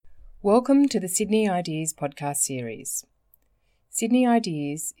Welcome to the Sydney Ideas podcast series. Sydney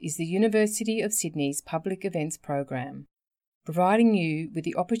Ideas is the University of Sydney's public events program, providing you with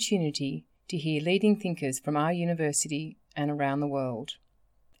the opportunity to hear leading thinkers from our university and around the world.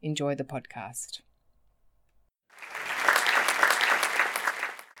 Enjoy the podcast.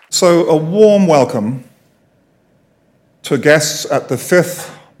 So, a warm welcome to guests at the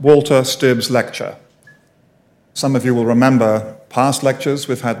 5th Walter Stibbs Lecture. Some of you will remember past lectures.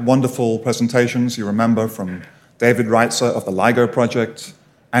 We've had wonderful presentations. You remember from David Reitzer of the LIGO project,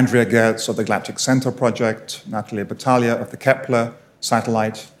 Andrea Gertz of the Galactic Center project, Natalia Battaglia of the Kepler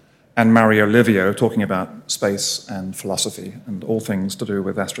satellite, and Mario Livio talking about space and philosophy and all things to do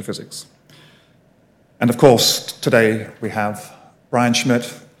with astrophysics. And of course, today we have Brian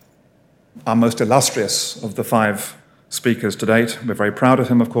Schmidt, our most illustrious of the 5 speakers to date. We're very proud of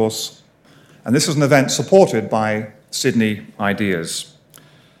him, of course. And this is an event supported by Sydney Ideas.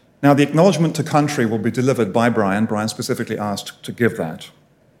 Now, the acknowledgement to country will be delivered by Brian. Brian specifically asked to give that.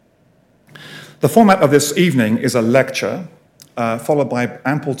 The format of this evening is a lecture, followed by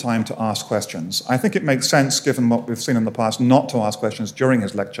ample time to ask questions. I think it makes sense, given what we've seen in the past, not to ask questions during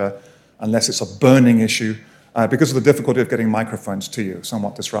his lecture, unless it's a burning issue, because of the difficulty of getting microphones to you,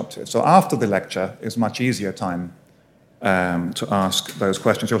 somewhat disruptive. So after the lecture is much easier time to ask those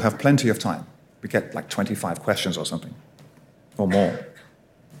questions. You'll have plenty of time. We get like 25 questions or something, or more.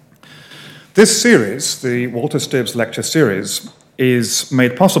 This series, the Walter Stibbs Lecture Series, is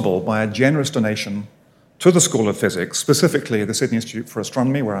made possible by a generous donation to the School of Physics, specifically the Sydney Institute for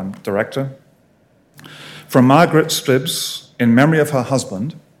Astronomy, where I'm director, from Margaret Stibbs in memory of her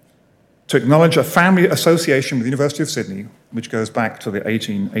husband, to acknowledge a family association with the University of Sydney, which goes back to the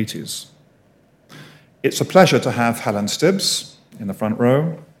 1880s. It's a pleasure to have Helen Stibbs in the front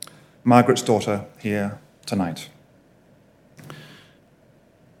row, Margaret's daughter, here tonight.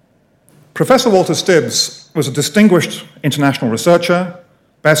 Professor Walter Stibbs was a distinguished international researcher,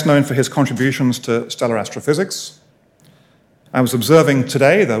 best known for his contributions to stellar astrophysics. I was observing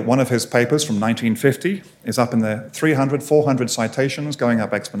today that one of his papers from 1950 is up in the 300, 400 citations, going up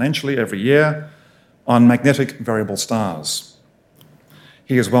exponentially every year, on magnetic variable stars.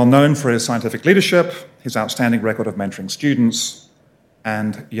 He is well known for his scientific leadership, his outstanding record of mentoring students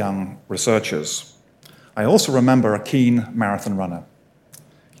and young researchers. I also remember a keen marathon runner.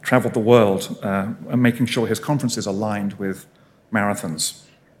 He traveled the world making sure his conferences aligned with marathons,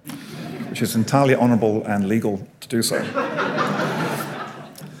 which is entirely honorable and legal to do so.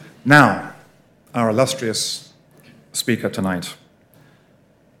 Now, our illustrious speaker tonight.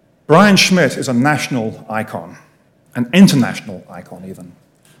 Brian Schmidt is a national icon, an international icon even.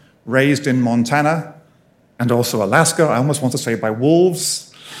 Raised in Montana and also Alaska, I almost want to say by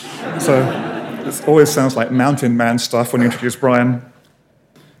wolves. So this always sounds like mountain man stuff when you introduce Brian.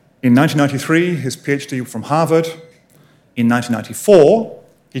 In 1993, his PhD from Harvard. In 1994,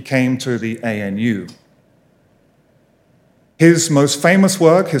 he came to the ANU. His most famous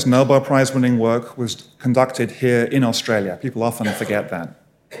work, his Nobel Prize-winning work, was conducted here in Australia. People often forget that.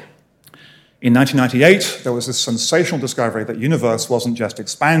 In 1998, there was this sensational discovery that the universe wasn't just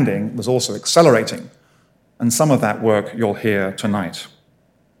expanding, it was also accelerating. And some of that work you'll hear tonight.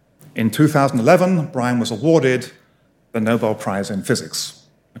 In 2011, Brian was awarded the Nobel Prize in Physics,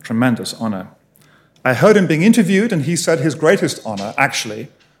 a tremendous honor. I heard him being interviewed, and he said his greatest honor, actually,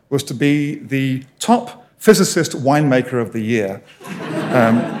 was to be the top physicist winemaker of the year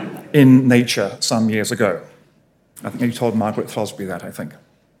in Nature some years ago. I think he told Margaret Throsby that, I think.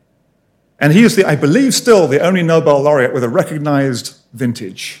 And he is, I believe, still the only Nobel laureate with a recognized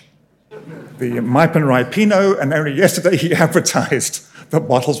vintage, the Maipenrai Pinot, and only yesterday he advertised that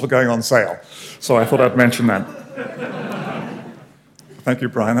bottles were going on sale. So I thought I'd mention that. Thank you,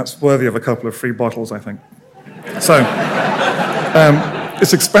 Brian. That's worthy of a couple of free bottles, I think. So,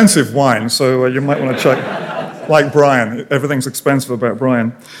 it's expensive wine, so you might want to check. Like Brian, everything's expensive about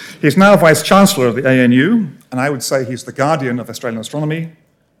Brian. He's now Vice-Chancellor of the ANU, and I would say he's the guardian of Australian astronomy,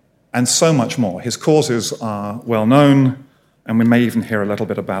 and so much more. His causes are well known, and we may even hear a little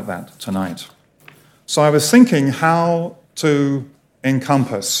bit about that tonight. So I was thinking how to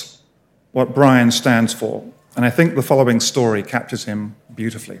encompass what Brian stands for, and I think the following story captures him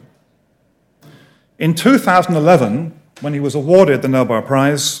beautifully. In 2011, when he was awarded the Nobel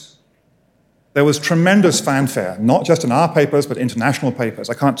Prize, there was tremendous fanfare, not just in our papers, but international papers.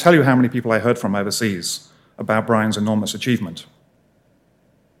 I can't tell you how many people I heard from overseas about Brian's enormous achievement.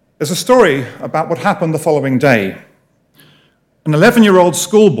 There's a story about what happened the following day. An 11-year-old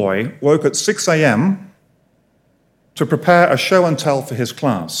schoolboy woke at 6 a.m. to prepare a show and tell for his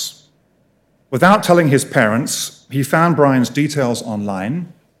class. Without telling his parents, he found Brian's details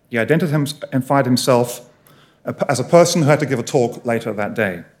online He identified himself as a person who had to give a talk later that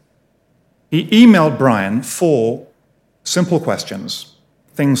day. He emailed Brian 4 simple questions,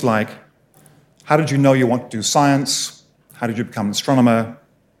 things like, how did you know you want to do science? How did you become an astronomer?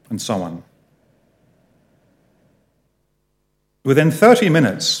 And so on. Within 30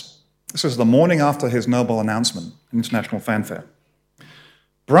 minutes, this is the morning after his Nobel announcement in international fanfare,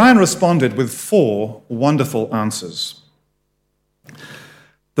 Brian responded with 4 wonderful answers.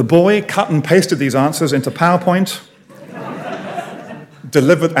 The boy cut and pasted these answers into PowerPoint,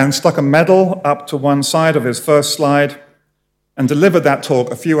 delivered and stuck a medal up to one side of his first slide, and delivered that talk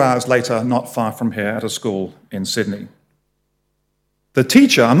a few hours later, not far from here, at a school in Sydney. The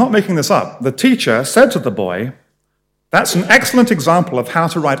teacher, I'm not making this up, the teacher said to the boy, "That's an excellent example of how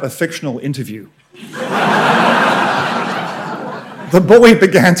to write a fictional interview." The boy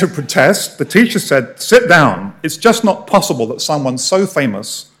began to protest. The teacher said, "Sit down. It's just not possible that someone so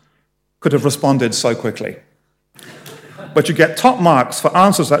famous could have responded so quickly. But you get top marks for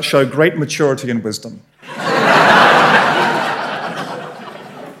answers that show great maturity and wisdom."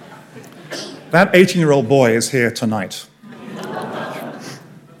 That 18-year-old boy is here tonight.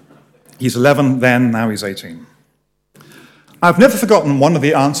 He's 11 then, now he's 18. I've never forgotten one of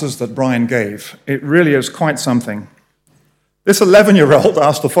the answers that Brian gave. It really is quite something. This 11-year-old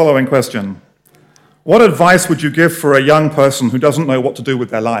asked the following question: what advice would you give for a young person who doesn't know what to do with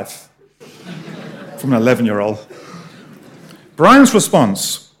their life? From an 11-year-old. Brian's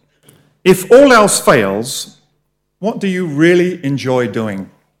response: if all else fails, what do you really enjoy doing?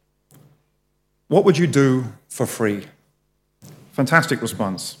 What would you do for free? Fantastic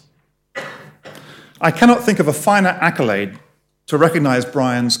response. I cannot think of a finer accolade to recognize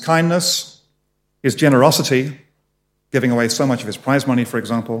Brian's kindness, his generosity, giving away so much of his prize money, for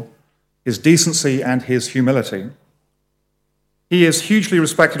example, his decency and his humility. He is hugely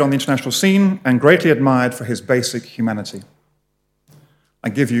respected on the international scene and greatly admired for his basic humanity. I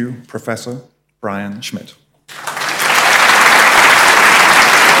give you Professor Brian Schmidt.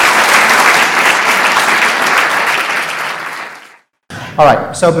 All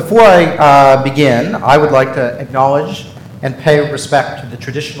right, so before I begin, I would like to acknowledge and pay respect to the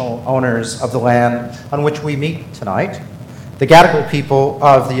traditional owners of the land on which we meet tonight, the Gadigal people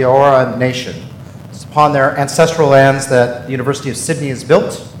of the Eora Nation. It's upon their ancestral lands that the University of Sydney is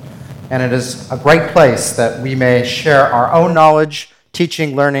built, and it is a great place that we may share our own knowledge,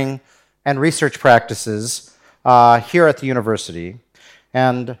 teaching, learning, and research practices here at the university.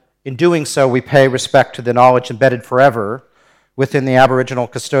 And in doing so, we pay respect to the knowledge embedded forever within the Aboriginal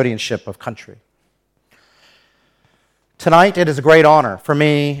custodianship of country. Tonight, it is a great honor for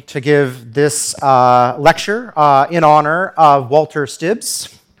me to give this lecture in honor of Walter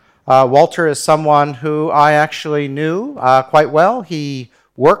Stibbs. Walter is someone who I actually knew quite well. He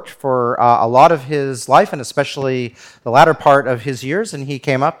worked for a lot of his life, and especially the latter part of his years, and he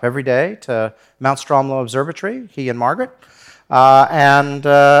came up every day to Mount Stromlo Observatory, he and Margaret.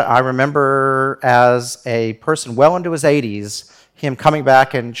 I remember as a person well into his 80s, him coming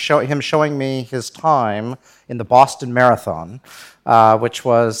back and showing me his time in the Boston Marathon, which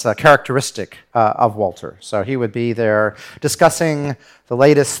was characteristic of Walter. So he would be there discussing the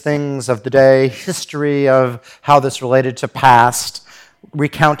latest things of the day, history of how this related to past,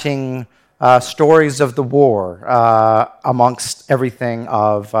 recounting stories of the war amongst everything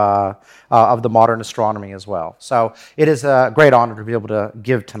of the modern astronomy as well. So it is a great honor to be able to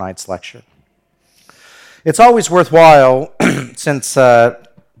give tonight's lecture. It's always worthwhile, since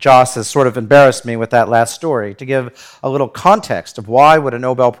Joss has sort of embarrassed me with that last story, to give a little context of why would a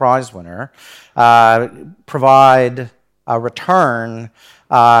Nobel Prize winner provide a return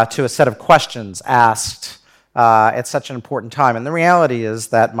to a set of questions asked at such an important time. And the reality is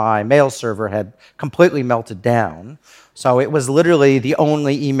that my mail server had completely melted down, so it was literally the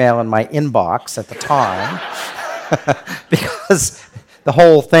only email in my inbox at the time because the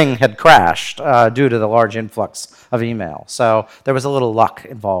whole thing had crashed due to the large influx of email. So there was a little luck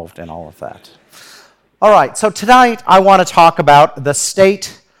involved in all of that. All right, so tonight I want to talk about the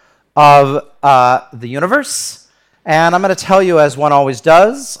state of the universe. And I'm going to tell you, as one always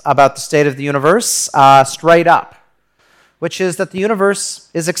does, about the state of the universe straight up, which is that the universe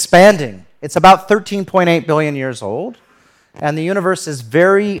is expanding. It's about 13.8 billion years old, and the universe is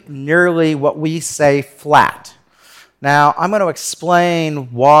very nearly what we say flat. Now, I'm going to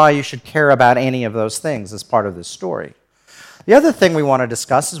explain why you should care about any of those things as part of this story. The other thing we want to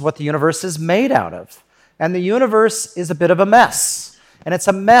discuss is what the universe is made out of. And the universe is a bit of a mess. And it's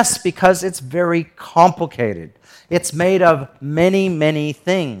a mess because it's very complicated. It's made of many, many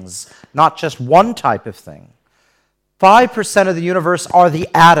things, not just one type of thing. 5% of the universe are the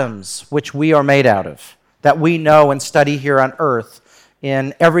atoms which we are made out of, that we know and study here on Earth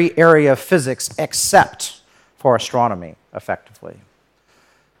in every area of physics except for astronomy, effectively.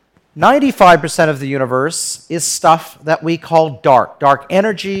 95% of the universe is stuff that we call dark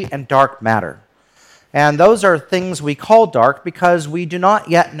energy and dark matter. And those are things we call dark because we do not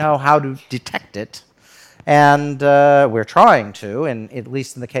yet know how to detect it. And we're trying to, at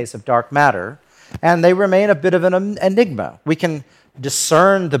least in the case of dark matter. And they remain a bit of an enigma. We can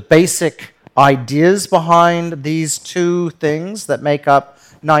discern the basic ideas behind these two things that make up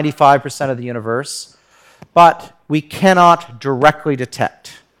 95% of the universe, but we cannot directly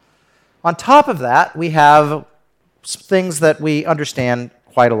detect. On top of that, we have things that we understand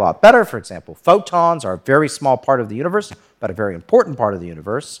quite a lot better. For example, photons are a very small part of the universe, but a very important part of the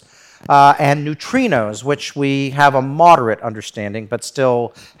universe. And neutrinos, which we have a moderate understanding, but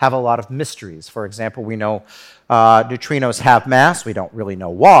still have a lot of mysteries. For example, we know neutrinos have mass. We don't really know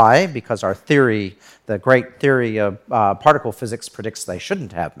why, because our theory, the great theory of particle physics, predicts they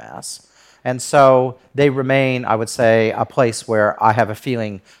shouldn't have mass. And so they remain, I would say, a place where I have a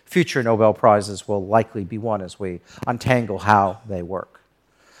feeling future Nobel Prizes will likely be won as we untangle how they work.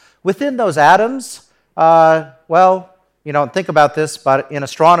 Within those atoms, you don't think about this, but in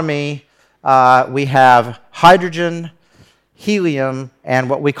astronomy, we have hydrogen, helium, and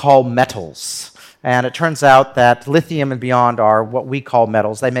what we call metals. And it turns out that lithium and beyond are what we call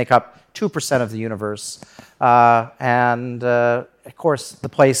metals. They make up 2% of the universe. Of course, the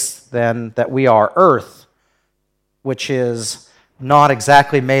place then that we are, Earth, which is not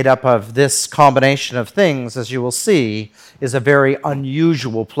exactly made up of this combination of things, as you will see, is a very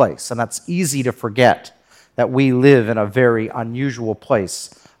unusual place. And that's easy to forget, that we live in a very unusual place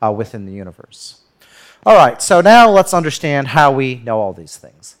within the universe. All right, so now let's understand how we know all these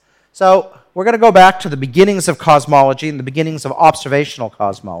things. So we're going to go back to the beginnings of cosmology and the beginnings of observational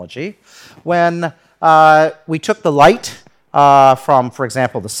cosmology, when we took the light from, for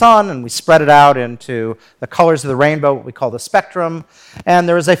example, the sun, and we spread it out into the colors of the rainbow, what we call the spectrum, and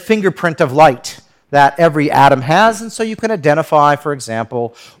there is a fingerprint of light that every atom has, and so you can identify, for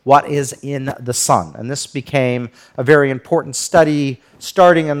example, what is in the sun. And this became a very important study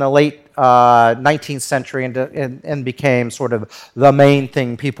starting in the late 19th century and became sort of the main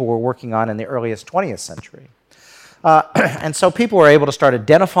thing people were working on in the earliest 20th century. And so people were able to start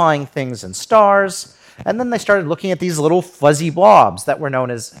identifying things in stars, and then they started looking at these little fuzzy blobs that were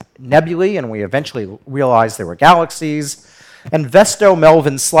known as nebulae, and we eventually realized they were galaxies. And Vesto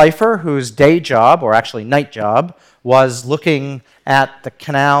Melvin Slipher, whose day job, or actually night job, was looking at the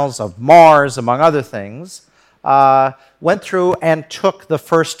canals of Mars, among other things, went through and took the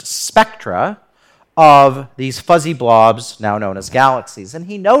first spectra of these fuzzy blobs, now known as galaxies. And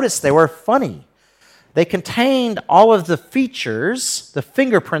he noticed they were funny. They contained all of the features, the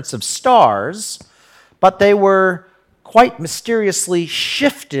fingerprints of stars, but they were quite mysteriously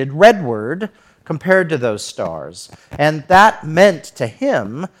shifted redward compared to those stars. And that meant to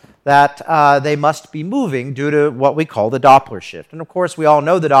him that they must be moving due to what we call the Doppler shift. And of course, we all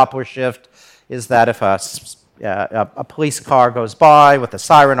know the Doppler shift is that if a police car goes by with a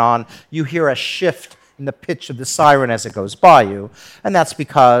siren on, you hear a shift in the pitch of the siren as it goes by you. And that's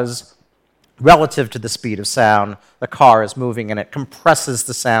because relative to the speed of sound, the car is moving and it compresses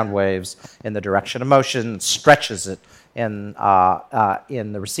the sound waves in the direction of motion, stretches it in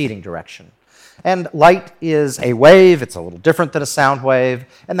the receding direction. And light is a wave. It's a little different than a sound wave.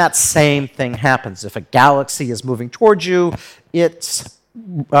 And that same thing happens. If a galaxy is moving towards you, its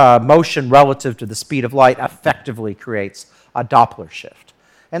motion relative to the speed of light effectively creates a Doppler shift.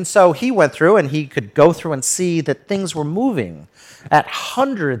 And so he went through and he could go through and see that things were moving at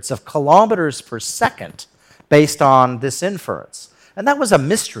hundreds of kilometers per second based on this inference. And that was a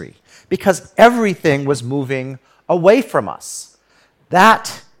mystery because everything was moving away from us.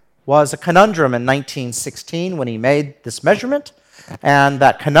 That was a conundrum in 1916 when he made this measurement, and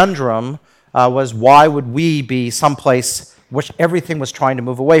that conundrum was why would we be someplace which everything was trying to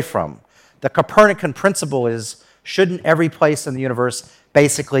move away from? The Copernican principle is, shouldn't every place in the universe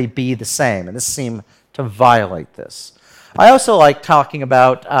basically be the same? And this seemed to violate this. I also like talking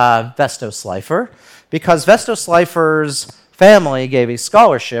about Vesto Slipher, because Vesto Slipher's family gave a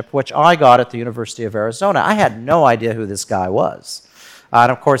scholarship, which I got at the University of Arizona. I had no idea who this guy was. And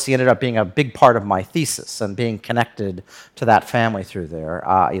of course, he ended up being a big part of my thesis, and being connected to that family through there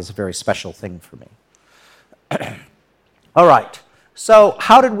is a very special thing for me. All right, so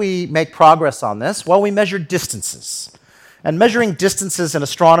how did we make progress on this? Well, we measured distances. And measuring distances in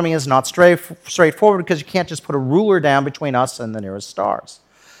astronomy is not straightforward because you can't just put a ruler down between us and the nearest stars.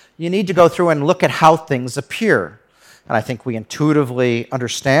 You need to go through and look at how things appear. And I think we intuitively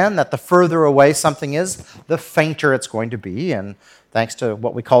understand that the further away something is, the fainter it's going to be. And thanks to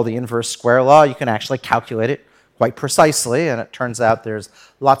what we call the inverse square law, you can actually calculate it quite precisely. And it turns out there's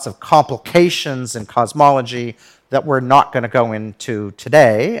lots of complications in cosmology that we're not going to go into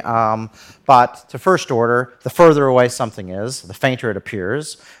today. But to first order, the further away something is, the fainter it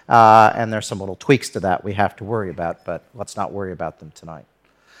appears. And there's some little tweaks to that we have to worry about, but let's not worry about them tonight.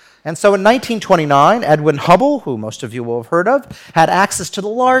 And so in 1929, Edwin Hubble, who most of you will have heard of, had access to the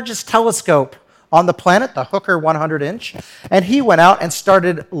largest telescope on the planet, the Hooker 100-inch, and he went out and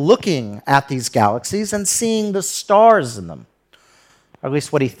started looking at these galaxies and seeing the stars in them, or at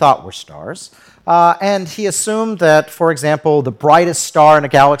least what he thought were stars. And he assumed that, for example, the brightest star in a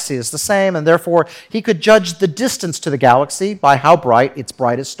galaxy is the same, and therefore he could judge the distance to the galaxy by how bright its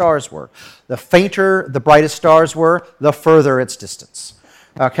brightest stars were. The fainter the brightest stars were, the further its distance.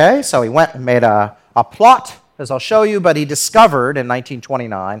 Okay, so he went and made a plot, as I'll show you, but he discovered in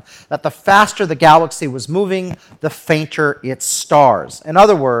 1929 that the faster the galaxy was moving, the fainter its stars. In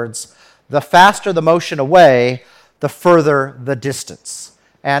other words, the faster the motion away, the further the distance.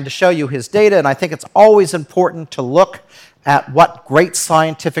 And to show you his data, and I think it's always important to look at what great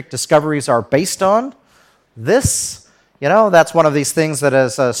scientific discoveries are based on. This, that's one of these things that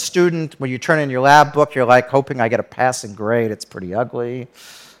as a student, when you turn in your lab book, you're like hoping I get a passing grade. It's pretty ugly.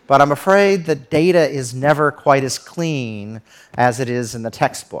 But I'm afraid the data is never quite as clean as it is in the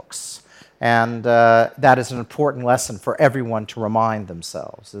textbooks. And that is an important lesson for everyone to remind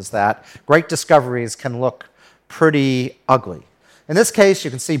themselves, is that great discoveries can look pretty ugly. In this case,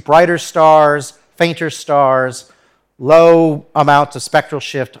 you can see brighter stars, fainter stars, low amounts of spectral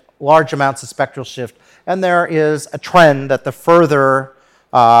shift, large amounts of spectral shift, and there is a trend that the further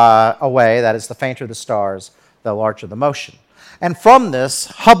away, that is the fainter the stars, the larger the motion. And from this,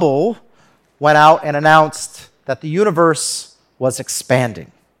 Hubble went out and announced that the universe was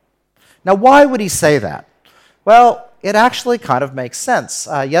expanding. Now, why would he say that? Well, it actually kind of makes sense.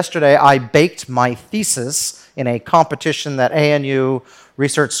 Yesterday, I baked my thesis in a competition that ANU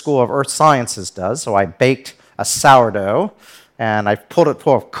Research School of Earth Sciences does. So I baked a sourdough, and I pulled it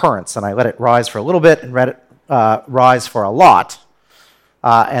full of currants, and I let it rise for a little bit and let it rise for a lot.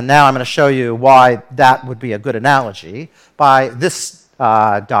 And now I'm going to show you why that would be a good analogy by this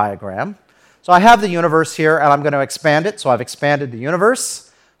diagram. So I have the universe here, and I'm going to expand it. So I've expanded the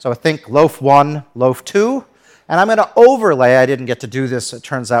universe. So I think loaf 1, loaf 2. And I'm going to overlay, I didn't get to do this, it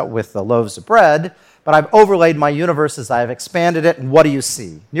turns out, with the loaves of bread, but I've overlaid my universe as I've expanded it, and what do you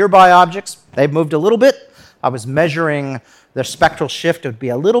see? Nearby objects, they've moved a little bit. I was measuring their spectral shift, it would be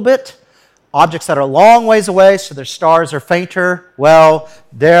a little bit. Objects that are a long ways away, so their stars are fainter, well,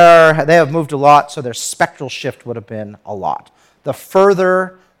 they have moved a lot, so their spectral shift would have been a lot. The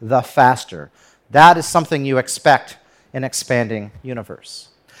further, the faster. That is something you expect in an expanding universe.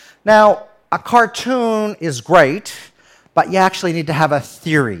 Now, a cartoon is great, but you actually need to have a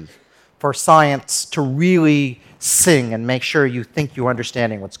theory for science to really sing and make sure you think you're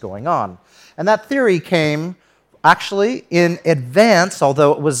understanding what's going on. And that theory came actually in advance,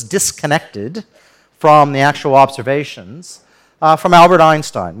 although it was disconnected from the actual observations, from Albert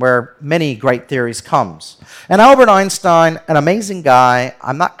Einstein, where many great theories comes. And Albert Einstein, an amazing guy.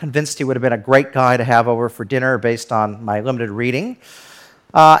 I'm not convinced he would have been a great guy to have over for dinner based on my limited reading.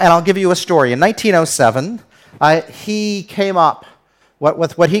 And I'll give you a story. In 1907, he came up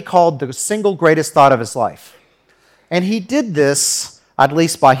with what he called the single greatest thought of his life. And he did this, at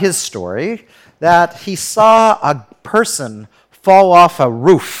least by his story, that he saw a person fall off a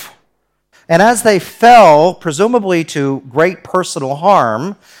roof. And as they fell, presumably to great personal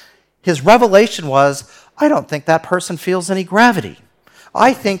harm, his revelation was, I don't think that person feels any gravity.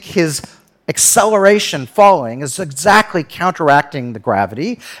 I think his acceleration falling is exactly counteracting the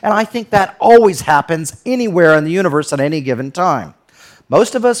gravity, and I think that always happens anywhere in the universe at any given time.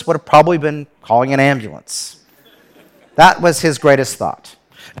 Most of us would have probably been calling an ambulance. That was his greatest thought.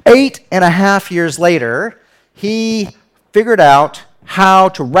 8.5 years later, he figured out how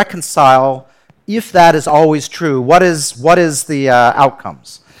to reconcile, if that is always true, what is the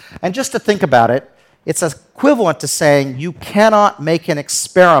outcomes. And just to think about it, it's equivalent to saying you cannot make an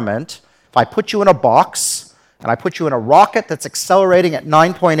experiment. If I put you in a box, and I put you in a rocket that's accelerating at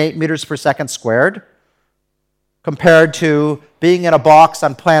 9.8 meters per second squared, compared to being in a box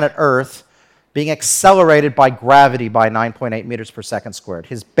on planet Earth, being accelerated by gravity by 9.8 meters per second squared.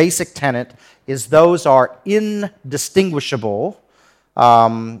 His basic tenet is those are indistinguishable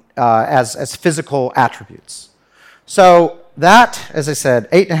as physical attributes. So that, as I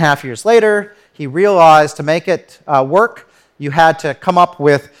said, 8.5 years later, he realized to make it work, you had to come up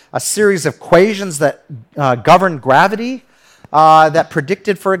with a series of equations that governed gravity that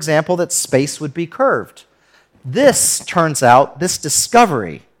predicted, for example, that space would be curved. This turns out, this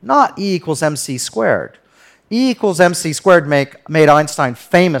discovery, not E equals mc squared. E equals mc squared made Einstein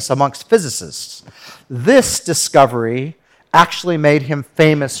famous amongst physicists. This discovery actually made him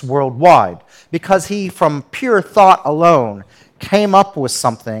famous worldwide because he, from pure thought alone, came up with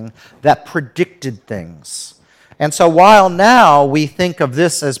something that predicted things. And so while now we think of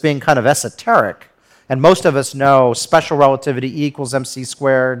this as being kind of esoteric, and most of us know special relativity E equals mc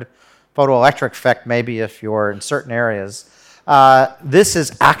squared, photoelectric effect maybe if you're in certain areas, this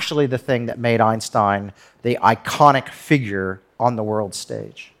is actually the thing that made Einstein the iconic figure on the world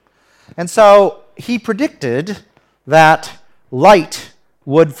stage. And so he predicted that light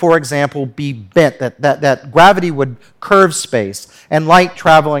would, for example, be bent, that gravity would curve space, and light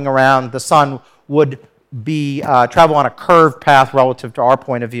traveling around the sun would travel on a curved path relative to our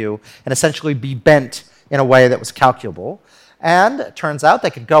point of view and essentially be bent in a way that was calculable. And it turns out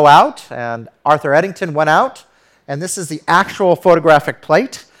they could go out, and Arthur Eddington went out, and this is the actual photographic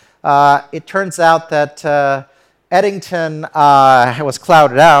plate. It turns out that Eddington was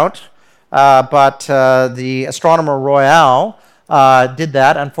clouded out, but the Astronomer Royal did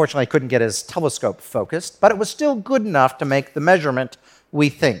that. Unfortunately, couldn't get his telescope focused, but it was still good enough to make the measurement we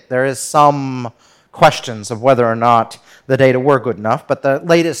think. There is some questions of whether or not the data were good enough, but the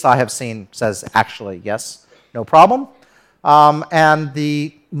latest I have seen says actually, yes, no problem. And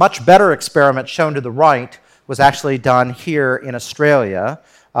the much better experiment shown to the right was actually done here in Australia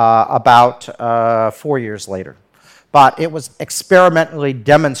about 4 years later. But it was experimentally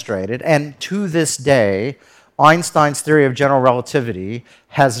demonstrated, and to this day, Einstein's theory of general relativity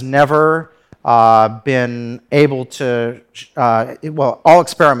has never been able to, all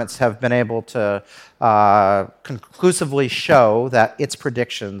experiments have been able to conclusively show that its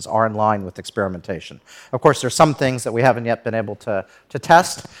predictions are in line with experimentation. Of course, there's some things that we haven't yet been able to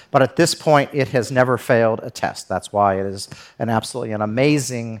test, but at this point, it has never failed a test. That's why it is absolutely an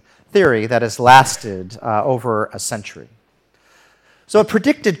amazing theory that has lasted over a century. So it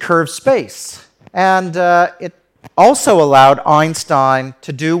predicted curved space, and it also allowed Einstein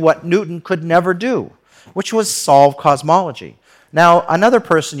to do what Newton could never do, which was solve cosmology. Now, another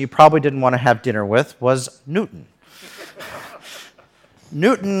person you probably didn't want to have dinner with was Newton.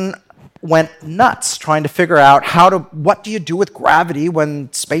 Newton went nuts trying to figure out what do you do with gravity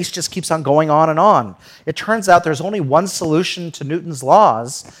when space just keeps on going on and on. It turns out there's only one solution to Newton's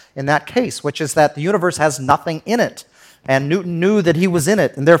laws in that case, which is that the universe has nothing in it. And Newton knew that he was in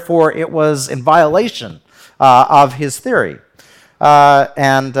it, and therefore it was in violation of his theory.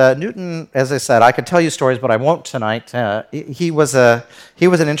 Newton, as I said, I could tell you stories, but I won't tonight. He was an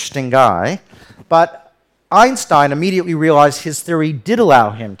interesting guy. But Einstein immediately realized his theory did allow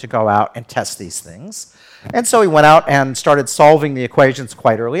him to go out and test these things. And so he went out and started solving the equations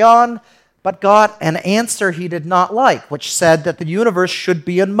quite early on, but got an answer he did not like, which said that the universe should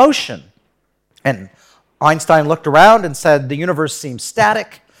be in motion. And Einstein looked around and said, the universe seems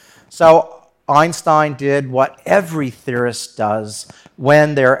static. So Einstein did what every theorist does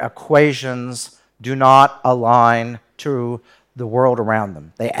when their equations do not align to the world around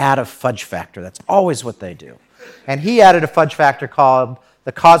them. They add a fudge factor. That's always what they do. And he added a fudge factor called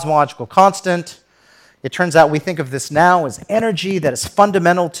the cosmological constant. It turns out we think of this now as energy that is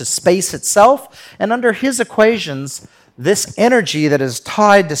fundamental to space itself. And under his equations, this energy that is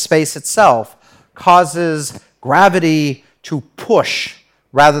tied to space itself causes gravity to push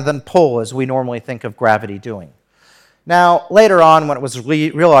rather than pull, as we normally think of gravity doing. Now, later on, when it was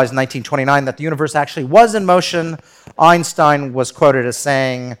realized in 1929 that the universe actually was in motion, Einstein was quoted as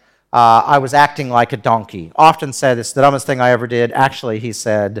saying, I was acting like a donkey. Often said, it's the dumbest thing I ever did. Actually, he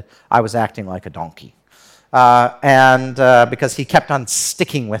said, I was acting like a donkey. Because he kept on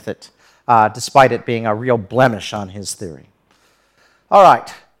sticking with it, despite it being a real blemish on his theory. All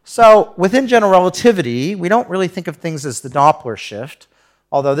right, so within general relativity, we don't really think of things as the Doppler shift,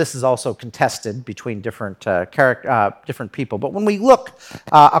 although this is also contested between different people. But when we look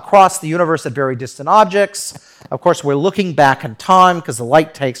across the universe at very distant objects, of course, we're looking back in time because the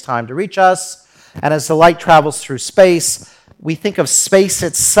light takes time to reach us. And as the light travels through space, we think of space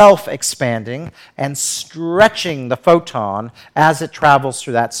itself expanding and stretching the photon as it travels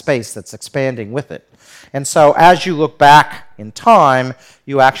through that space that's expanding with it. And so as you look back in time,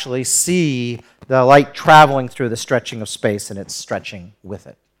 you actually see the light traveling through the stretching of space, and it's stretching with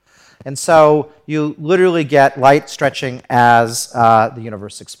it. And so you literally get light stretching as the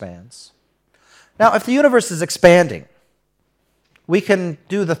universe expands. Now, if the universe is expanding, we can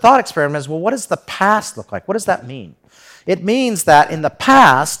do the thought experiment as, well, what does the past look like? What does that mean? It means that in the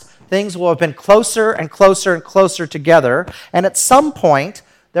past, things will have been closer and closer and closer together, and at some point,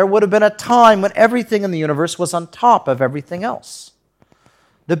 there would have been a time when everything in the universe was on top of everything else.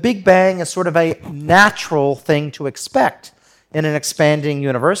 The Big Bang is sort of a natural thing to expect in an expanding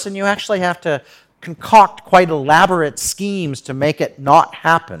universe, and you actually have to concoct quite elaborate schemes to make it not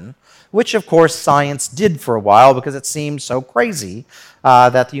happen, which of course science did for a while because it seemed so crazy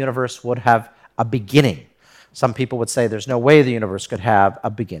that the universe would have a beginning. Some people would say there's no way the universe could have a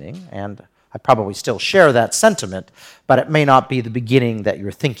beginning, and I probably still share that sentiment, but it may not be the beginning that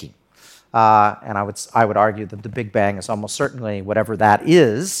you're thinking. And I would argue that the Big Bang is almost certainly, whatever that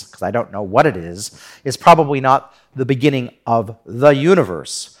is, because I don't know what it is probably not the beginning of the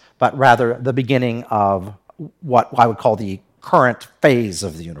universe, but rather the beginning of what I would call the current phase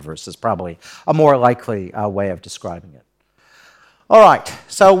of the universe is probably a more likely way of describing it. All right,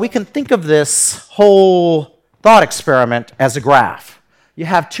 so we can think of this whole thought experiment as a graph. You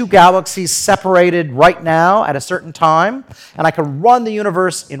have two galaxies separated right now at a certain time, and I can run the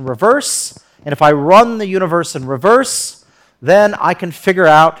universe in reverse. And if I run the universe in reverse, then I can figure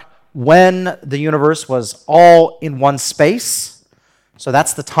out when the universe was all in one space. So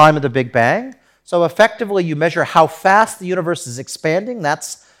that's the time of the Big Bang. So effectively, you measure how fast the universe is expanding.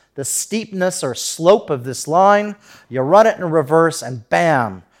 That's the steepness or slope of this line. You run it in reverse, and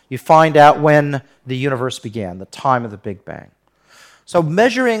bam, you find out when the universe began, the time of the Big Bang. So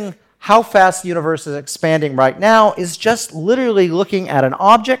measuring how fast the universe is expanding right now is just literally looking at an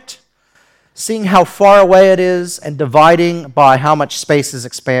object, seeing how far away it is, and dividing by how much space is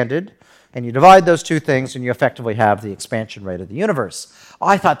expanded. And you divide those two things, and you effectively have the expansion rate of the universe.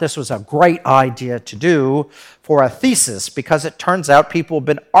 I thought this was a great idea to do for a thesis because it turns out people have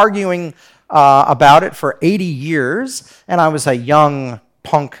been arguing about it for 80 years, and I was a young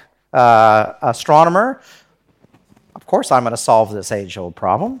punk astronomer. Of course, I'm going to solve this age-old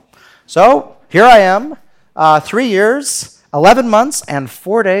problem. So here I am, 3 years, 11 months, and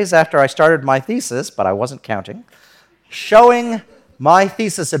 4 days after I started my thesis, but I wasn't counting, showing my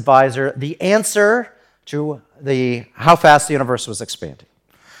thesis advisor the answer to how fast the universe was expanding.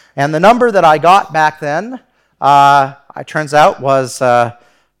 And the number that I got back then, it turns out was,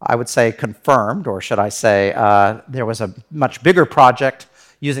 I would say, confirmed, or should I say, there was a much bigger project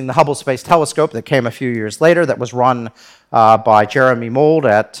using the Hubble Space Telescope that came a few years later that was run by Jeremy Mould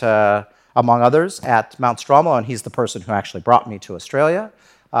among others, at Mount Stromlo, and he's the person who actually brought me to Australia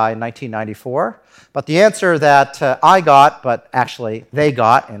in 1994. But the answer that I got, but actually they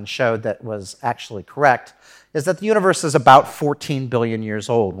got and showed that was actually correct, is that the universe is about 14 billion years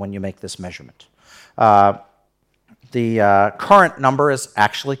old when you make this measurement. The current number is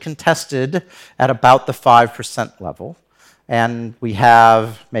actually contested at about the 5% level. And we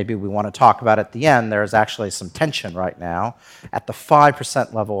have, maybe we want to talk about at the end, there's actually some tension right now at the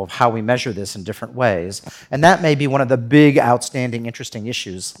 5% level of how we measure this in different ways. And that may be one of the big, outstanding, interesting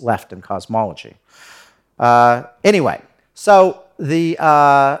issues left in cosmology. Anyway, so the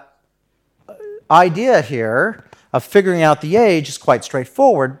idea here of figuring out the age is quite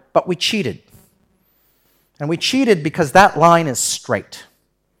straightforward, but we cheated. And we cheated because that line is straight.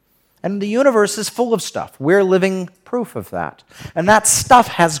 And the universe is full of stuff. We're living proof of that. And that stuff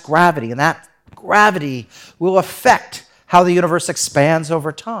has gravity, and that gravity will affect how the universe expands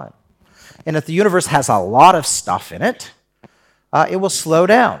over time. And if the universe has a lot of stuff in it, it will slow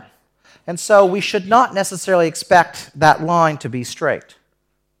down. And so we should not necessarily expect that line to be straight.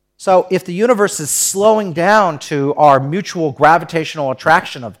 So if the universe is slowing down to our mutual gravitational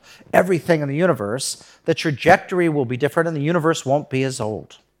attraction of everything in the universe, the trajectory will be different and the universe won't be as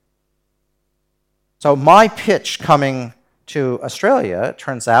old. So my pitch coming to Australia, it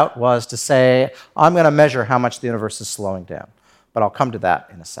turns out, was to say, I'm going to measure how much the universe is slowing down. But I'll come to that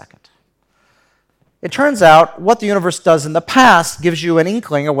in a second. It turns out what the universe does in the past gives you an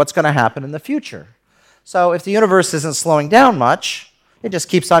inkling of what's going to happen in the future. So if the universe isn't slowing down much, it just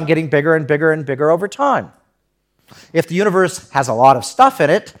keeps on getting bigger and bigger and bigger over time. If the universe has a lot of stuff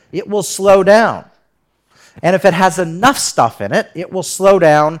in it, it will slow down. And if it has enough stuff in it, it will slow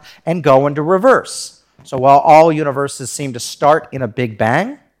down and go into reverse. So while all universes seem to start in a Big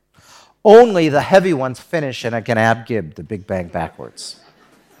Bang, only the heavy ones finish in a Gnab Gib, the Big Bang backwards.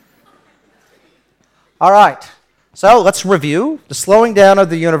 All right, so let's review. The slowing down of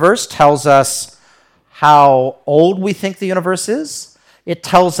the universe tells us how old we think the universe is. It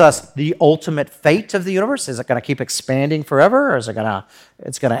tells us the ultimate fate of the universe. Is it going to keep expanding forever, or is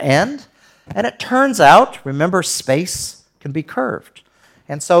it's going to end? And it turns out, remember, space can be curved.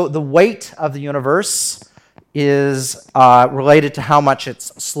 And so the weight of the universe is related to how much it's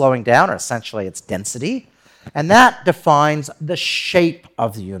slowing down, or essentially its density, and that defines the shape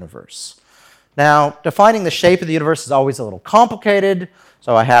of the universe. Now, defining the shape of the universe is always a little complicated,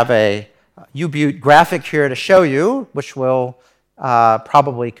 so I have a U-Butte graphic here to show you, which will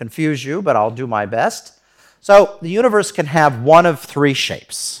probably confuse you, but I'll do my best. So the universe can have one of three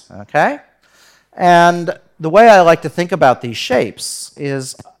shapes, okay? And the way I like to think about these shapes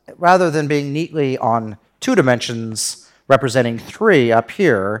is, rather than being neatly on 2 dimensions representing 3 up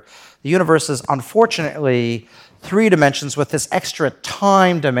here, the universe is unfortunately 3 dimensions with this extra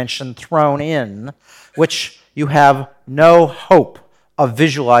time dimension thrown in, which you have no hope of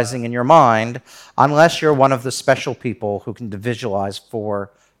visualizing in your mind unless you're one of the special people who can visualize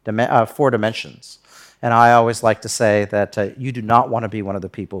 4 dimensions. And I always like to say that you do not want to be one of the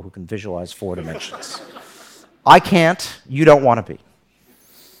people who can visualize 4 dimensions. I can't, you don't want to be.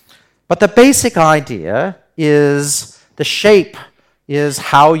 But the basic idea is the shape is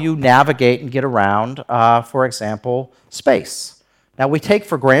how you navigate and get around, for example, space. Now, we take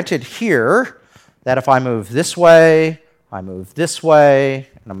for granted here that if I move this way, I move this way,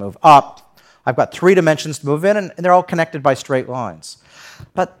 and I move up, I've got 3 dimensions to move in, and they're all connected by straight lines.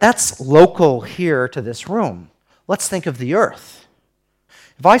 But that's local here to this room. Let's think of the Earth.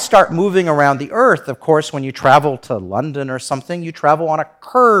 If I start moving around the Earth, of course, when you travel to London or something, you travel on a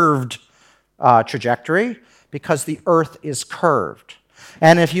curved trajectory because the Earth is curved.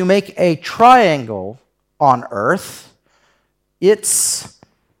 And if you make a triangle on Earth, its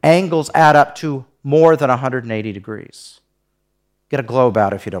angles add up to more than 180 degrees. Get a globe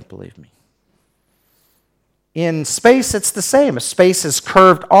out if you don't believe me. In space, it's the same. If space is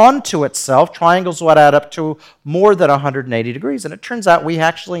curved onto itself, triangles would add up to more than 180 degrees. And it turns out we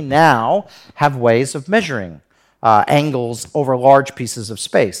actually now have ways of measuring angles over large pieces of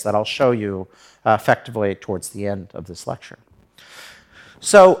space that I'll show you effectively towards the end of this lecture.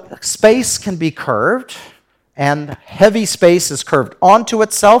 So space can be curved, and heavy space is curved onto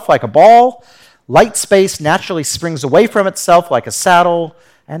itself like a ball. Light space naturally springs away from itself like a saddle.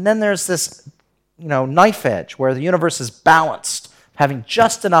 And then there's this knife edge where the universe is balanced, having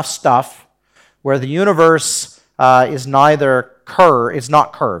just enough stuff where the universe is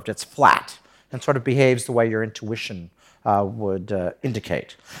not curved, it's flat, and sort of behaves the way your intuition would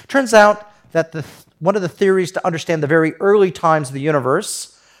indicate. Turns out that one of the theories to understand the very early times of the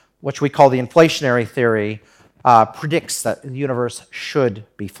universe, which we call the inflationary theory, predicts that the universe should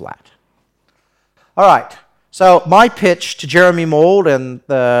be flat. All right. So my pitch to Jeremy Mould and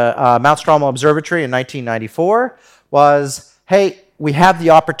the Mount Stromlo Observatory in 1994 was, hey, we have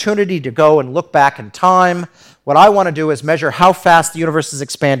the opportunity to go and look back in time. What I want to do is measure how fast the universe is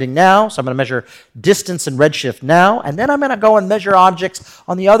expanding now. So I'm going to measure distance and redshift now. And then I'm going to go and measure objects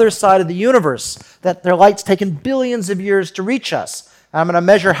on the other side of the universe that their light's taken billions of years to reach us. And I'm going to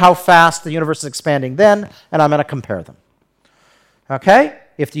measure how fast the universe is expanding then, and I'm going to compare them. Okay?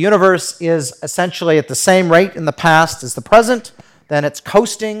 If the universe is essentially at the same rate in the past as the present, then it's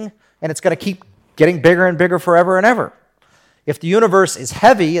coasting, and it's going to keep getting bigger and bigger forever and ever. If the universe is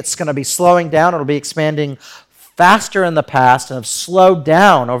heavy, it's going to be slowing down. It'll be expanding faster in the past and have slowed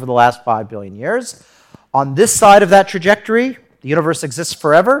down over the last 5 billion years. On this side of that trajectory, the universe exists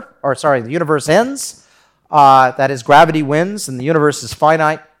forever, the universe ends. That is, gravity wins, and the universe is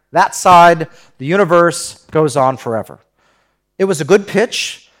finite. That side, the universe goes on forever. It was a good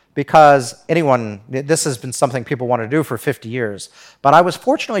pitch because this has been something people want to do for 50 years. But I was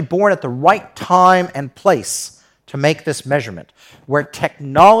fortunately born at the right time and place to make this measurement, where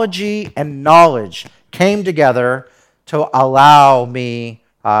technology and knowledge came together to allow me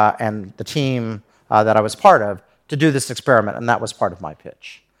and the team that I was part of to do this experiment, and that was part of my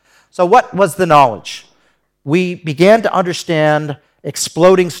pitch. So what was the knowledge? We began to understand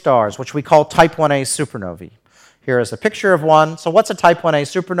exploding stars, which we call type 1a supernovae. Here is a picture of one. So what's a type 1a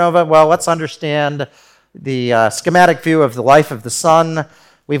supernova? Well, let's understand the schematic view of the life of the sun.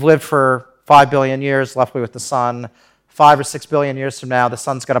 We've lived for 5 billion years, roughly, with the sun. 5 or 6 billion years from now, the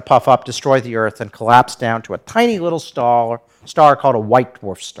sun's going to puff up, destroy the Earth, and collapse down to a tiny little star called a white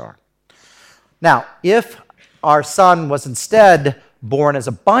dwarf star. Now, if our sun was instead born as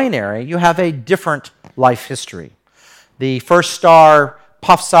a binary, you have a different life history. The first star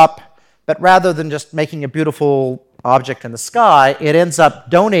puffs up, but rather than just making a beautiful object in the sky, it ends up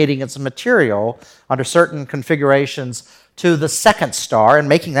donating its material under certain configurations to the second star and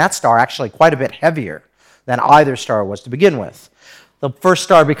making that star actually quite a bit heavier than either star was to begin with. The first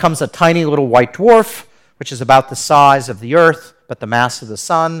star becomes a tiny little white dwarf, which is about the size of the Earth, but the mass of the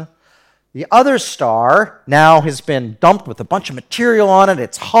sun. The other star now has been dumped with a bunch of material on it.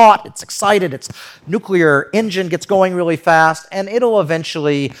 It's hot, it's excited, its nuclear engine gets going really fast, and it'll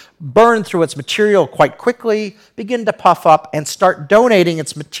eventually burn through its material quite quickly, begin to puff up, and start donating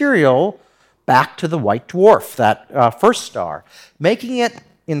its material back to the white dwarf, that first star, making it,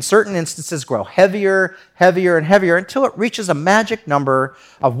 in certain instances, grow heavier, heavier, and heavier until it reaches a magic number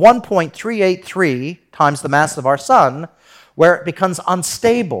of 1.383 times the mass of our sun, where it becomes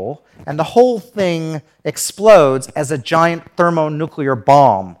unstable and the whole thing explodes as a giant thermonuclear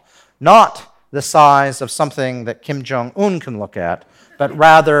bomb, not the size of something that Kim Jong-un can look at, but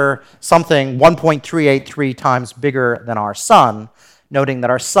rather something 1.383 times bigger than our sun, noting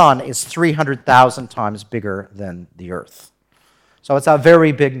that our sun is 300,000 times bigger than the Earth. So it's a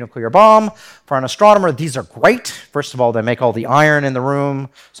very big nuclear bomb. For an astronomer, these are great. First of all, they make all the iron in the room,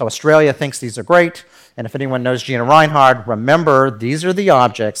 so Australia thinks these are great. And if anyone knows Gina Reinhardt, remember, these are the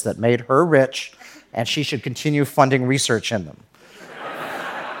objects that made her rich, and she should continue funding research in them.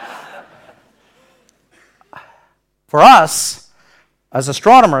 For us, as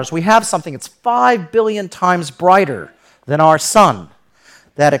astronomers, we have something that's 5 billion times brighter than our sun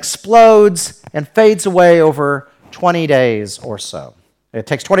that explodes and fades away over 20 days or so. It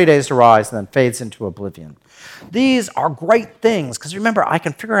takes 20 days to rise and then fades into oblivion. These are great things, because remember, I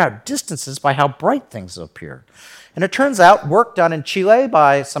can figure out distances by how bright things appear. And it turns out work done in Chile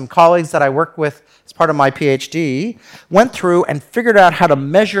by some colleagues that I worked with as part of my PhD went through and figured out how to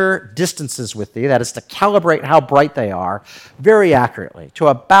measure distances with these, that is to calibrate how bright they are, very accurately, to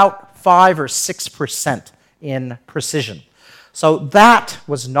about 5 or 6% in precision. So that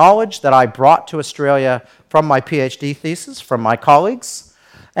was knowledge that I brought to Australia from my PhD thesis, from my colleagues.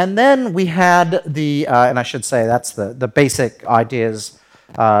 And then we had and I should say that's the basic ideas.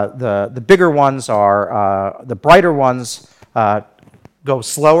 The bigger ones are, the brighter ones go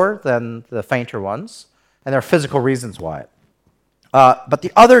slower than the fainter ones, and there are physical reasons why. But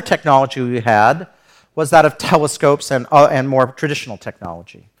the other technology we had was that of telescopes and more traditional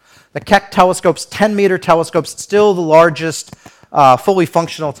technology. The Keck telescopes, 10-meter telescopes, still the largest fully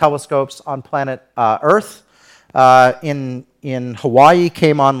functional telescopes on planet Earth. In Hawaii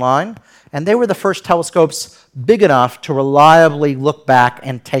came online, and they were the first telescopes big enough to reliably look back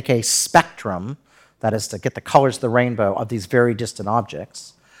and take a spectrum, that is to get the colors of the rainbow of these very distant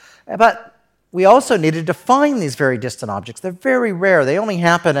objects. But we also needed to find these very distant objects. They're very rare. They only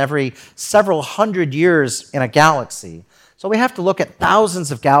happen every several hundred years in a galaxy. So we have to look at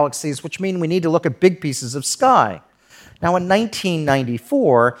thousands of galaxies, which mean we need to look at big pieces of sky. Now, in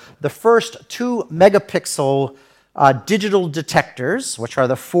 1994, the first 2-megapixel digital detectors, which are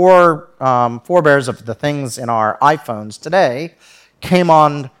the forebears of the things in our iPhones today, came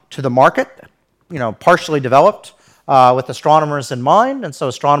on to the market, partially developed with astronomers in mind, and so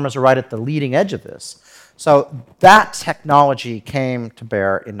astronomers are right at the leading edge of this. So that technology came to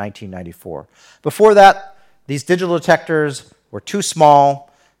bear in 1994. Before that, these digital detectors were too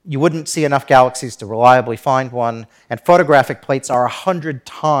small. You wouldn't see enough galaxies to reliably find one, and photographic plates are 100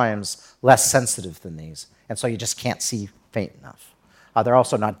 times less sensitive than these, and so you just can't see faint enough. They're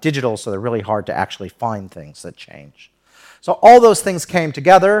also not digital, so they're really hard to actually find things that change. So all those things came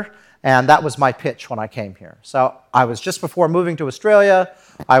together, and that was my pitch when I came here. So I was just before moving to Australia.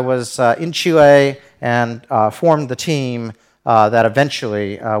 I was in Chile and formed the team that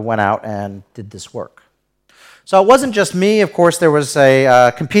eventually went out and did this work. So it wasn't just me. Of course, there was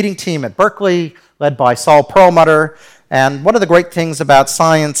a competing team at Berkeley led by Saul Perlmutter. And one of the great things about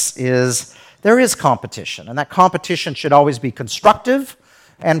science is there is competition, and that competition should always be constructive.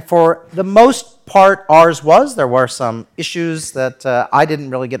 And for the most part, ours was. There were some issues that I didn't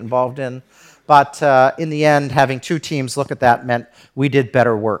really get involved in. But in the end, having two teams look at that meant we did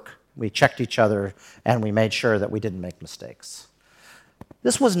better work. We checked each other, and we made sure that we didn't make mistakes.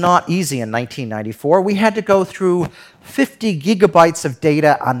 This was not easy in 1994. We had to go through 50 gigabytes of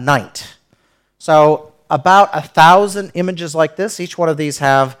data a night. So about 1,000 images like this. Each one of these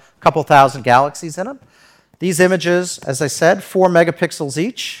have a couple thousand galaxies in them. These images, as I said, 4 megapixels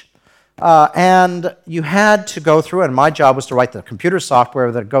each. And you had to go through, and my job was to write the computer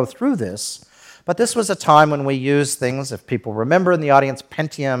software that would go through this. But this was a time when we used things, if people remember in the audience,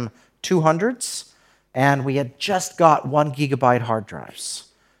 Pentium 200s. And we had just got 1 gigabyte hard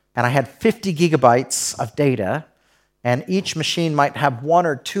drives. And I had 50 gigabytes of data, and each machine might have 1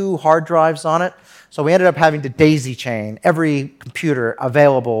 or 2 hard drives on it. So we ended up having to daisy chain every computer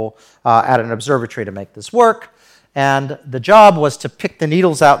available at an observatory to make this work. And the job was to pick the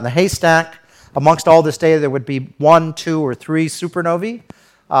needles out in the haystack. Amongst all this data, there would be 1, 2, or 3 supernovae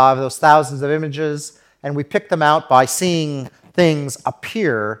of those thousands of images. And we picked them out by seeing things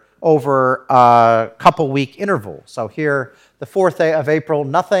appear over a couple-week interval. So here, the 4th of April,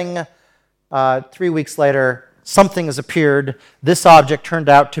 nothing. 3 weeks later, something has appeared. This object turned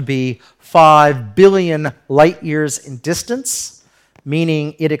out to be 5 billion light years in distance,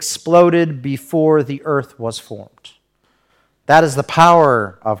 meaning it exploded before the Earth was formed. That is the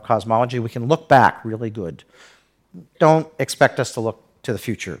power of cosmology. We can look back really good. Don't expect us to look to the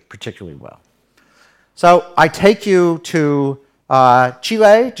future particularly well. So I take you to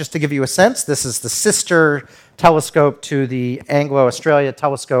Chile, just to give you a sense. This is the sister telescope to the Anglo-Australia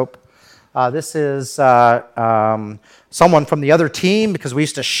telescope. This is someone from the other team, because we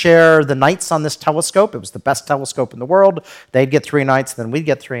used to share the nights on this telescope. It was the best telescope in the world. They'd get 3 nights, then we'd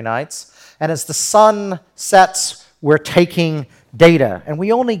get 3 nights. And as the sun sets, we're taking data. And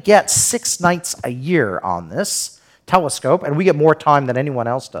we only get 6 nights a year on this telescope, and we get more time than anyone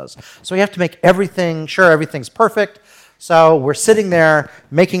else does. So we have to make sure everything's perfect. So we're sitting there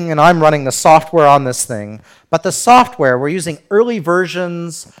making, and I'm running the software on this thing. But the software, we're using early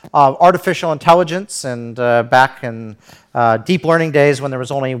versions of artificial intelligence, and back in deep learning days when there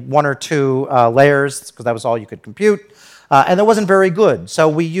was only 1 or 2 layers, because that was all you could compute. And it wasn't very good. So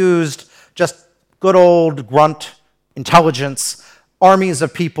we used just good old grunt intelligence, armies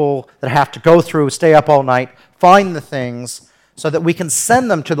of people that have to go through, stay up all night, find the things, so that we can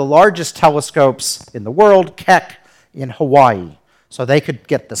send them to the largest telescopes in the world, Keck, in Hawaii. So they could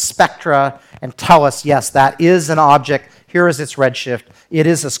get the spectra and tell us, yes, that is an object, here is its redshift, it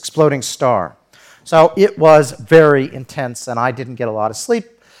is an exploding star. So it was very intense, and I didn't get a lot of sleep.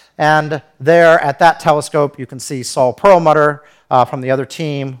 And there at that telescope, you can see Saul Perlmutter from the other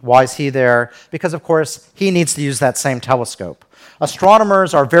team. Why is he there? Because, of course, he needs to use that same telescope.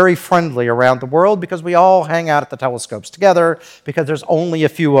 Astronomers are very friendly around the world because we all hang out at the telescopes together, because there's only a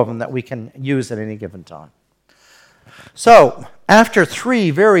few of them that we can use at any given time. So, after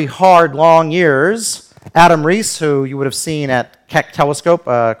 3 very hard, long years, Adam Rees, who you would have seen at Keck Telescope,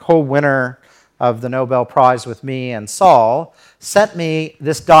 a co-winner of the Nobel Prize with me and Saul, sent me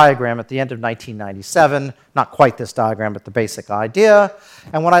this diagram at the end of 1997. Not quite this diagram, but the basic idea.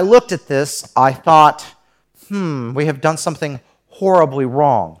 And when I looked at this, I thought, we have done something horribly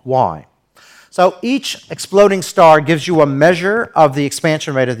wrong. Why? So each exploding star gives you a measure of the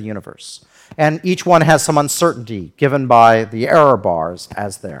expansion rate of the universe. And each one has some uncertainty given by the error bars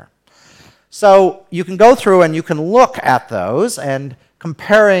as there. So you can go through and you can look at those, and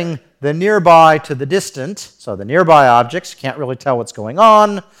comparing the nearby to the distant, so the nearby objects, you can't really tell what's going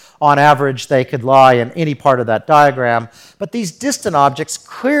on. On average, they could lie in any part of that diagram. But these distant objects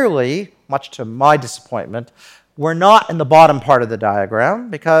clearly, much to my disappointment, were not in the bottom part of the diagram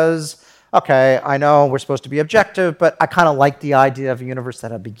because, okay, I know we're supposed to be objective, but I kind of like the idea of a universe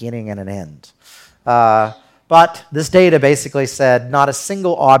that had a beginning and an end. But this data basically said not a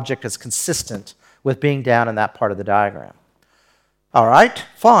single object is consistent with being down in that part of the diagram. All right,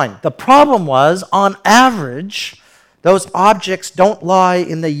 fine. The problem was, on average, those objects don't lie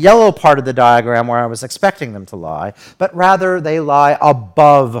in the yellow part of the diagram where I was expecting them to lie, but rather they lie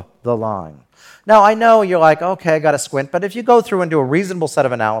above the line. Now, I know you're like, okay, I got to squint, but if you go through and do a reasonable set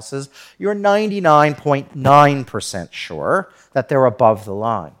of analysis, you're 99.9% sure that they're above the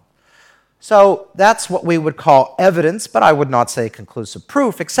line. So that's what we would call evidence, but I would not say conclusive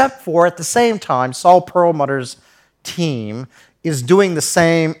proof, except for, at the same time, Saul Perlmutter's team is doing the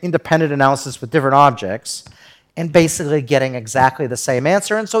same independent analysis with different objects and basically getting exactly the same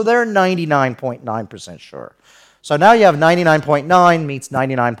answer, and so they're 99.9% sure. So now you have 99.9 meets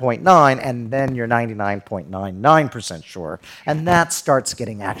 99.9, and then you're 99.99% sure, and that starts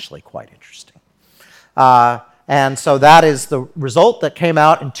getting actually quite interesting. And so that is the result that came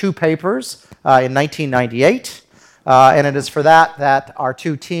out in 2 papers in 1998, and it is for that our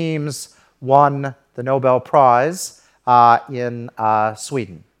 2 teams won the Nobel Prize in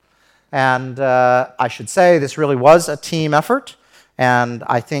Sweden. And I should say this really was a team effort, and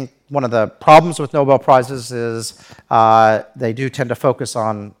I think one of the problems with Nobel Prizes is they do tend to focus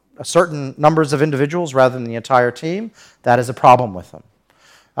on certain numbers of individuals rather than the entire team. That is a problem with them.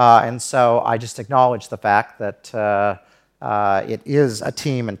 And so I just acknowledge the fact that it is a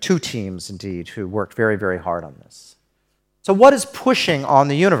team, and 2 teams indeed, who worked very, very hard on this. So what is pushing on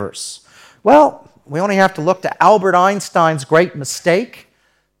the universe? Well, we only have to look to Albert Einstein's great mistake,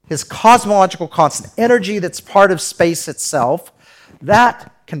 his cosmological constant, energy that's part of space itself.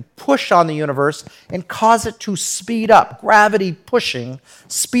 That can push on the universe and cause it to speed up. Gravity pushing,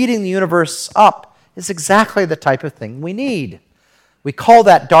 speeding the universe up, is exactly the type of thing we need. We call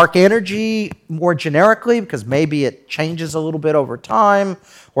that dark energy more generically because maybe it changes a little bit over time,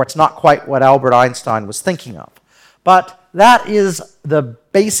 or it's not quite what Albert Einstein was thinking of. But that is the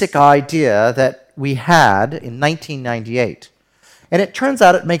basic idea that we had in 1998. And it turns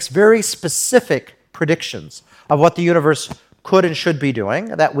out it makes very specific predictions of what the universe could and should be doing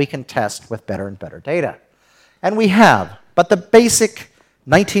that we can test with better and better data. And we have. But the basic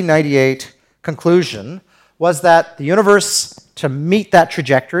 1998 conclusion was that the universe, to meet that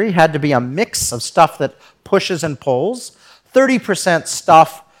trajectory, had to be a mix of stuff that pushes and pulls, 30%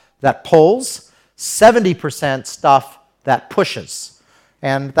 stuff that pulls, 70% stuff that pushes.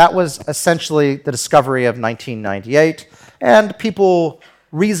 And that was essentially the discovery of 1998. And people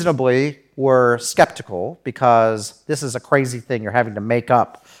reasonably were skeptical because this is a crazy thing. You're having to make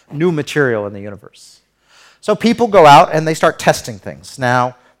up new material in the universe. So people go out and they start testing things.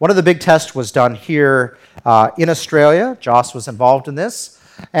 Now, one of the big tests was done here in Australia. Joss was involved in this.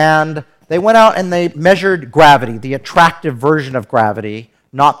 And they went out and they measured gravity, the attractive version of gravity,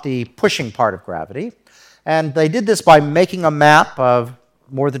 not the pushing part of gravity. And they did this by making a map of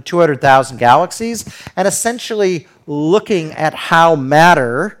more than 200,000 galaxies and essentially looking at how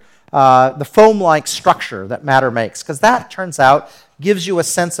matter, the foam-like structure that matter makes, because that, turns out, gives you a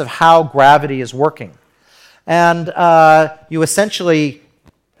sense of how gravity is working. And you essentially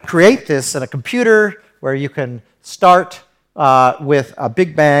create this in a computer where you can start with a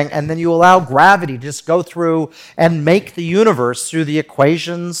Big Bang, and then you allow gravity to just go through and make the universe through the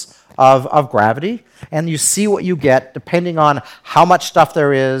equations of gravity, and you see what you get depending on how much stuff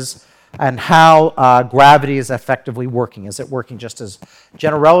there is and how gravity is effectively working. Is it working just as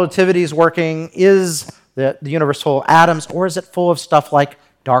general relativity is working? Is the universe full of atoms, or is it full of stuff like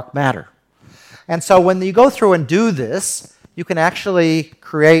dark matter? And so when you go through and do this, you can actually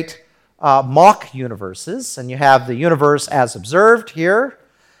create mock universes, and you have the universe as observed here,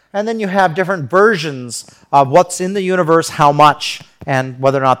 and then you have different versions of what's in the universe, how much, and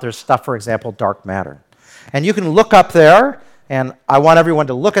whether or not there's stuff, for example, dark matter. And you can look up there, and I want everyone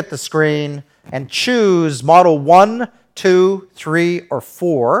to look at the screen and choose model 1, 2, 3, or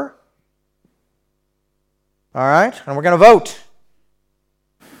 4. All right, and we're going to vote.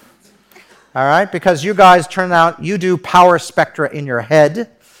 All right, because you guys turn out, you do power spectra in your head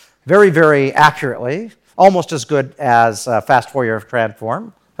very, very accurately, almost as good as fast Fourier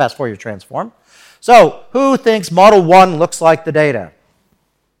transform. So, who thinks model 1 looks like the data?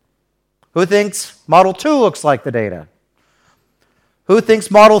 Who thinks model 2 looks like the data? Who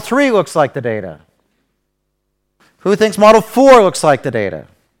thinks model 3 looks like the data? Who thinks model 4 looks like the data?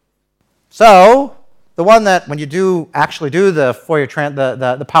 So, the one that, when you actually do the Fourier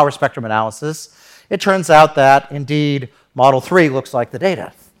the power spectrum analysis, it turns out that, indeed, model 3 looks like the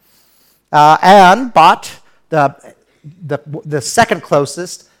data. But the second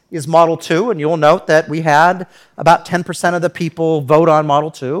closest is model 2, and you'll note that we had about 10% of the people vote on model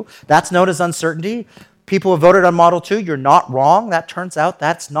 2. That's known as uncertainty. People have voted on model 2. You're not wrong. That turns out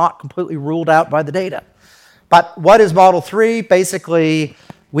that's not completely ruled out by the data. But what is model 3? Basically,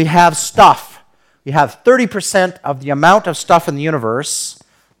 we have stuff. We have 30% of the amount of stuff in the universe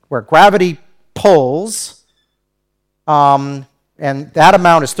where gravity pulls, and that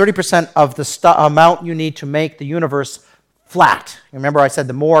amount is 30% of the amount you need to make the universe flat. Remember I said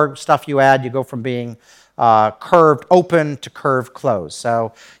the more stuff you add, you go from being curved open to curved closed.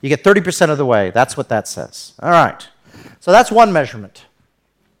 So you get 30% of the way. That's what that says. All right. So that's one measurement.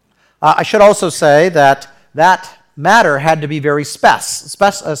 I should also say that that matter had to be very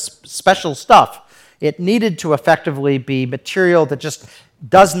special stuff. It needed to effectively be material that just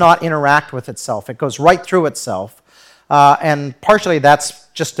does not interact with itself. It goes right through itself. And partially that's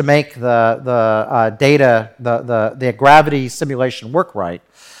just to make the data, the gravity simulation work right.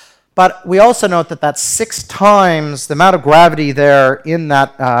 But we also note that that's 6 times the amount of gravity there in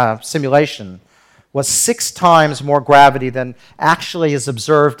that simulation was 6 times more gravity than actually is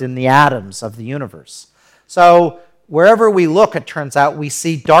observed in the atoms of the universe. So wherever we look, it turns out we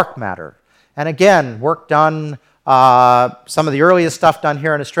see dark matter. And again, work done, some of the earliest stuff done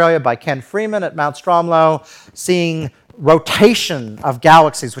here in Australia by Ken Freeman at Mount Stromlo, seeing rotation of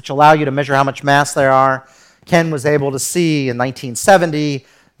galaxies, which allow you to measure how much mass there are. Ken was able to see in 1970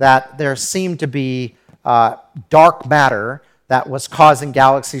 that there seemed to be dark matter that was causing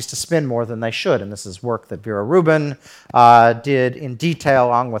galaxies to spin more than they should. And this is work that Vera Rubin did in detail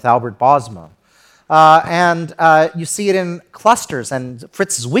along with Albert Bosma. And you see it in clusters, and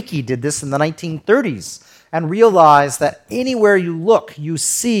Fritz Zwicky did this in the 1930s and realized that anywhere you look, you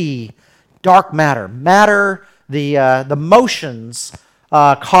see dark matter. Matter, the motions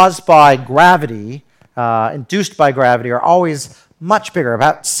caused by gravity, induced by gravity, are always much bigger,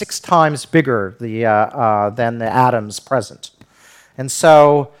 about 6 times bigger than the atoms present. And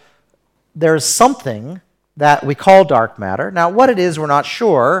so there's something that we call dark matter. Now, what it is, we're not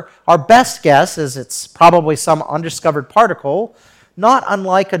sure. Our best guess is it's probably some undiscovered particle, not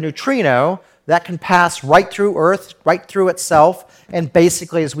unlike a neutrino, that can pass right through Earth, right through itself, and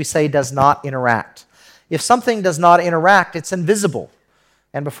basically, as we say, does not interact. If something does not interact, it's invisible.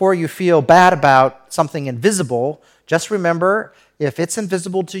 And before you feel bad about something invisible, just remember, if it's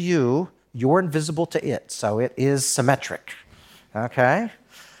invisible to you, you're invisible to it. So it is symmetric. Okay?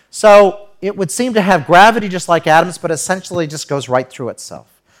 So it would seem to have gravity just like atoms, but essentially just goes right through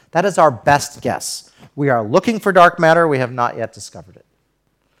itself. That is our best guess. We are looking for dark matter. We have not yet discovered it.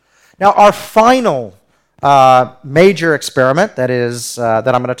 Now, our final major experiment that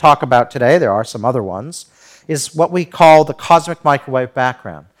I'm going to talk about today, there are some other ones, is what we call the cosmic microwave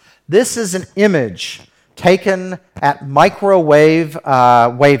background. This is an image taken at microwave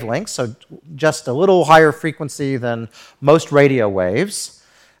wavelengths, so just a little higher frequency than most radio waves.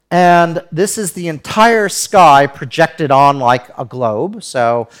 And this is the entire sky projected on like a globe.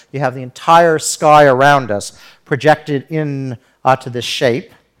 So you have the entire sky around us projected in to this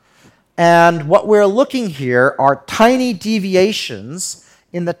shape. And what we're looking here are tiny deviations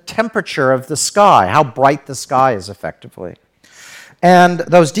in the temperature of the sky, how bright the sky is effectively. And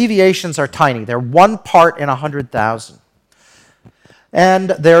those deviations are tiny. They're 1 part in 100,000. And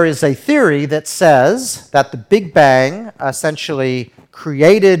there is a theory that says that the Big Bang essentially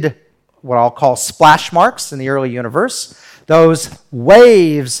created what I'll call splash marks in the early universe. Those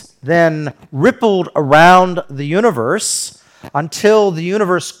waves then rippled around the universe until the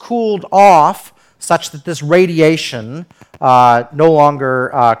universe cooled off such that this radiation no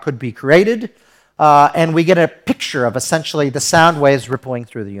longer could be created. And we get a picture of essentially the sound waves rippling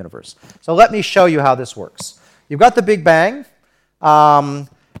through the universe. So let me show you how this works. You've got the Big Bang.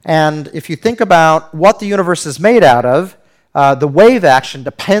 And if you think about what the universe is made out of, the wave action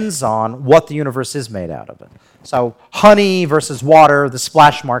depends on what the universe is made out of. So honey versus water, the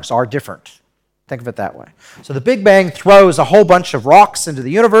splash marks are different. Think of it that way. So the Big Bang throws a whole bunch of rocks into the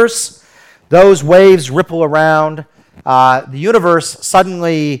universe. Those waves ripple around. The universe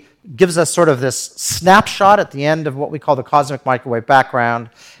suddenly gives us sort of this snapshot at the end of what we call the cosmic microwave background,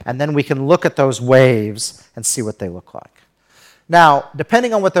 and then we can look at those waves and see what they look like. Now,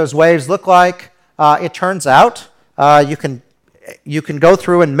 depending on what those waves look like, it turns out you can go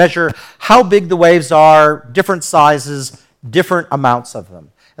through and measure how big the waves are, different sizes, different amounts of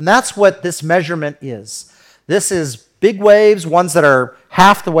them. And that's what this measurement is. This is big waves, ones that are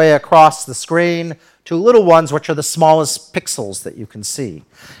half the way across the screen, to little ones, which are the smallest pixels that you can see.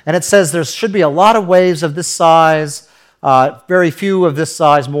 And it says there should be a lot of waves of this size, very few of this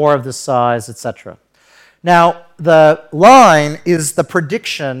size, more of this size, etc. Now, the line is the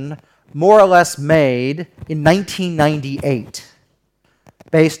prediction more or less made in 1998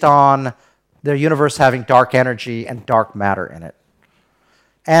 based on the universe having dark energy and dark matter in it.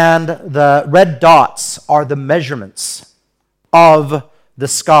 And the red dots are the measurements of the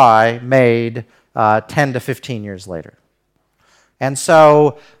sky made 10 to 15 years later. And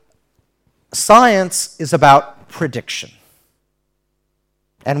so science is about prediction.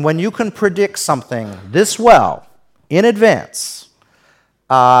 And when you can predict something this well in advance,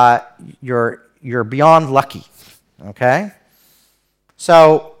 you're beyond lucky, okay?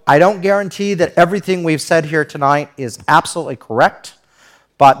 So I don't guarantee that everything we've said here tonight is absolutely correct,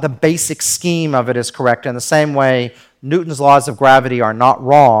 but the basic scheme of it is correct. In the same way, Newton's laws of gravity are not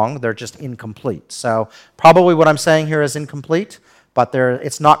wrong, they're just incomplete. So probably what I'm saying here is incomplete, but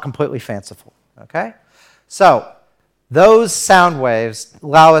it's not completely fanciful, okay? So those sound waves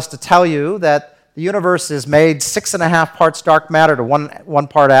allow us to tell you that the universe is made 6.5 parts dark matter to 1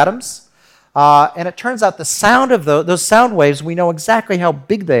 part atoms. And it turns out the sound of those sound waves, we know exactly how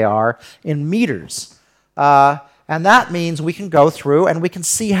big they are in meters. And that means we can go through and we can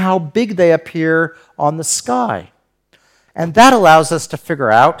see how big they appear on the sky. And that allows us to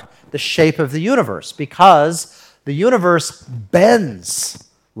figure out the shape of the universe, because the universe bends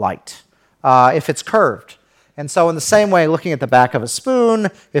light if it's curved. And so in the same way, looking at the back of a spoon,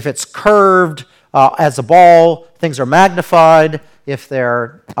 if it's curved as a ball, things are magnified. If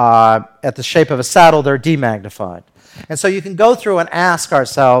they're at the shape of a saddle, they're demagnified. And so you can go through and ask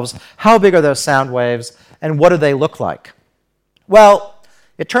ourselves, how big are those sound waves, and what do they look like? Well,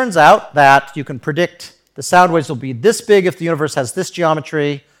 it turns out that you can predict the sound waves will be this big if the universe has this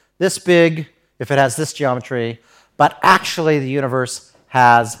geometry, this big if it has this geometry, but actually the universe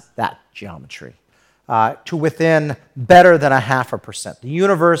has that geometry to within better than 0.5%. The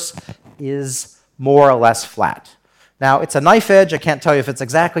universe is more or less flat. Now, it's a knife edge. I can't tell you if it's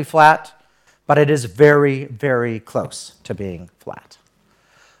exactly flat, but it is very, very close to being flat.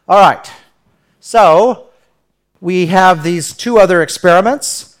 All right. So we have these two other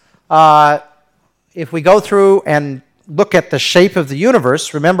experiments. If we go through and look at the shape of the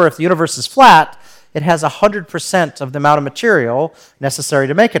universe, remember if the universe is flat, it has 100% of the amount of material necessary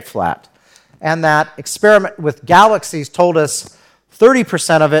to make it flat. And that experiment with galaxies told us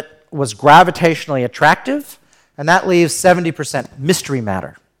 30% of it was gravitationally attractive, and that leaves 70% mystery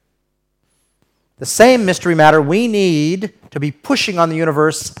matter. The same mystery matter we need to be pushing on the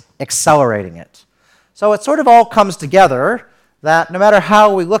universe, accelerating it. So it sort of all comes together that no matter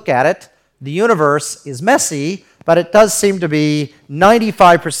how we look at it, the universe is messy, but it does seem to be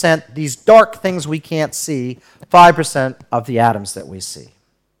 95% these dark things we can't see, 5% of the atoms that we see.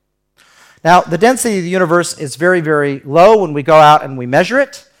 Now, the density of the universe is very, very low when we go out and we measure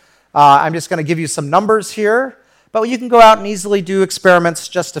it. I'm just going to give you some numbers here, but you can go out and easily do experiments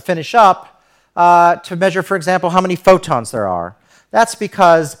just to finish up to measure, for example, how many photons there are. That's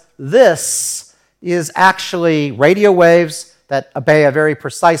because this is actually radio waves that obey a very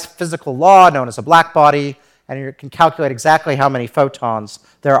precise physical law known as a black body, and you can calculate exactly how many photons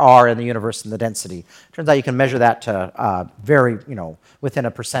there are in the universe and the density. Turns out you can measure that to within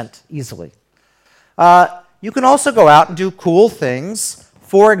a percent easily. You can also go out and do cool things,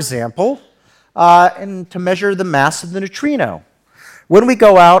 for example, and to measure the mass of the neutrino. When we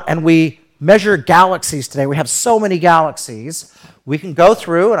go out and we measure galaxies today, we have so many galaxies, we can go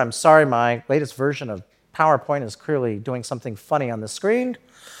through, and I'm sorry my latest version of PowerPoint is clearly doing something funny on the screen.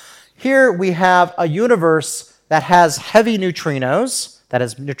 Here we have a universe that has heavy neutrinos, that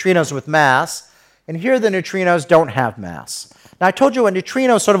is neutrinos with mass, and here the neutrinos don't have mass. Now I told you a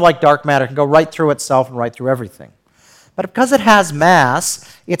neutrino is sort of like dark matter, it can go right through itself and right through everything. But because it has mass,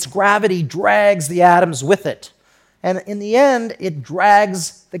 its gravity drags the atoms with it. And in the end, it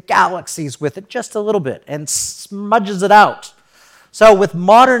drags the galaxies with it just a little bit and smudges it out. So with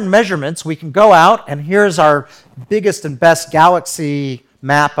modern measurements, we can go out, and here's our biggest and best galaxy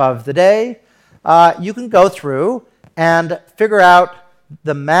map of the day. You can go through and figure out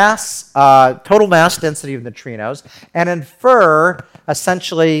the mass, total mass density of neutrinos, and infer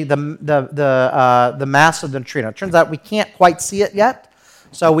essentially the mass of the neutrino. It turns out we can't quite see it yet,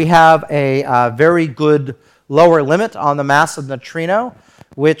 so we have a very good lower limit on the mass of the neutrino,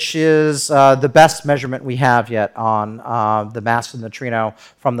 which is the best measurement we have yet on the mass of the neutrino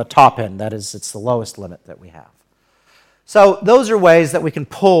from the top end. That is, it's the lowest limit that we have. So those are ways that we can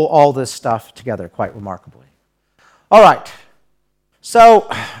pull all this stuff together quite remarkably. All right. So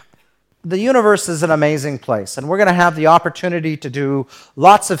the universe is an amazing place, and we're going to have the opportunity to do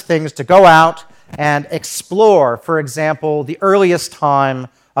lots of things, to go out and explore, for example, the earliest time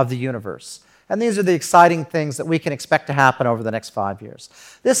of the universe. And these are the exciting things that we can expect to happen over the next 5 years.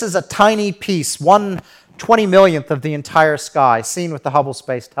 This is a tiny piece, 1/20,000,000th of the entire sky, seen with the Hubble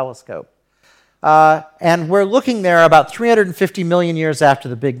Space Telescope. And we're looking there about 350 million years after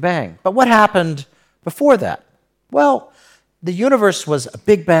the Big Bang. But what happened before that? Well, the universe was a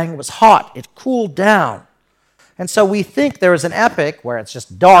Big Bang, it was hot, it cooled down. And so we think there is an epoch where it's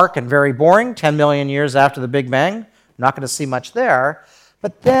just dark and very boring, 10 million years after the Big Bang. Not going to see much there.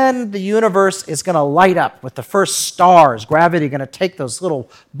 But then the universe is going to light up with the first stars, gravity going to take those little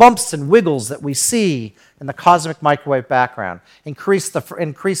bumps and wiggles that we see in the cosmic microwave background, create the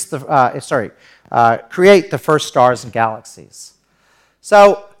first stars and galaxies.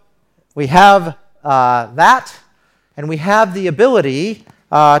 So we have that. And we have the ability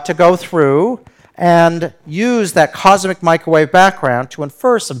to go through and use that cosmic microwave background to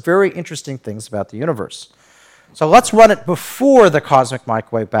infer some very interesting things about the universe. So let's run it before the cosmic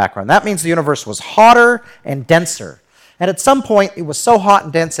microwave background. That means the universe was hotter and denser. And at some point, it was so hot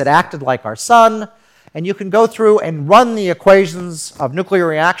and dense it acted like our sun. And you can go through and run the equations of nuclear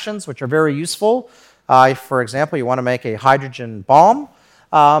reactions, which are very useful. If, for example, you want to make a hydrogen bomb,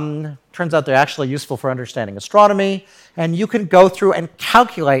 turns out they're actually useful for understanding astronomy, and you can go through and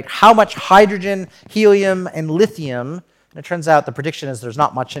calculate how much hydrogen, helium, and lithium, and it turns out the prediction is there's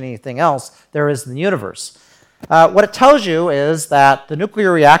not much anything else there is in the universe. What it tells you is that the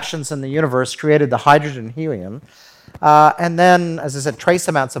nuclear reactions in the universe created the hydrogen and helium, and then, as I said, trace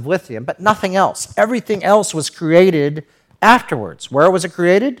amounts of lithium, but nothing else. Everything else was created afterwards. Where was it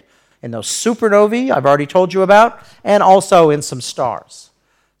created? In those supernovae I've already told you about, and also in some stars.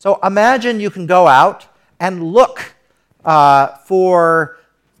 So imagine you can go out and look for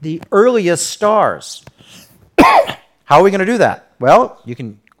the earliest stars. How are we going to do that? Well, you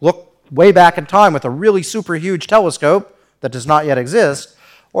can look way back in time with a really super huge telescope that does not yet exist,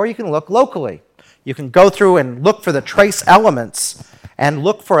 or you can look locally. You can go through and look for the trace elements and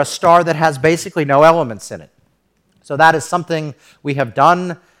look for a star that has basically no elements in it. So that is something we have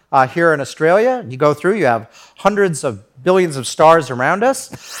done here in Australia. You go through, you have hundreds of billions of stars around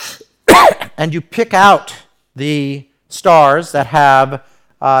us, and you pick out the stars that have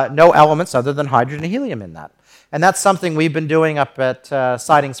no elements other than hydrogen and helium in that. And that's something we've been doing up at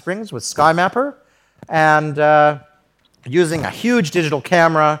Siding Springs with SkyMapper. And using a huge digital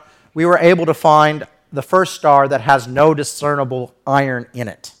camera, we were able to find the first star that has no discernible iron in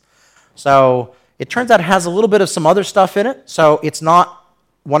it. So it turns out it has a little bit of some other stuff in it. So it's not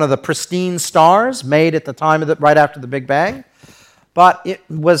one of the pristine stars made at the time of right after the Big Bang, but it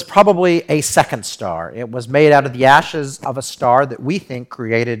was probably a second star. It was made out of the ashes of a star that we think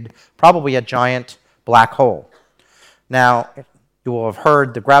created probably a giant black hole. Now, you will have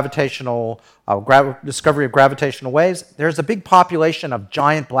heard the gravitational discovery of gravitational waves. There's a big population of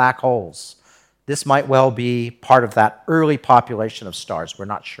giant black holes. This might well be part of that early population of stars. We're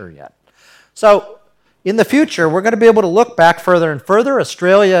not sure yet. So in the future, we're going to be able to look back further and further.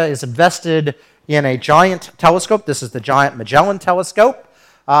 Australia is invested in a giant telescope. This is the Giant Magellan Telescope.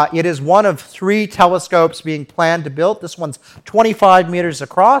 It is one of 3 telescopes being planned to build. This one's 25 meters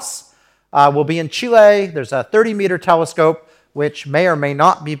across. Will be in Chile. There's a 30-meter telescope, which may or may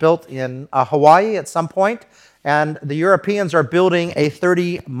not be built in Hawaii at some point. And the Europeans are building a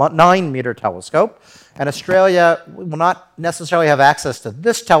 39-meter telescope. And Australia will not necessarily have access to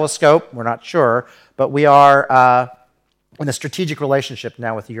this telescope. We're not sure. But we are in a strategic relationship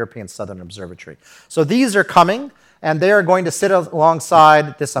now with the European Southern Observatory. So these are coming, and they are going to sit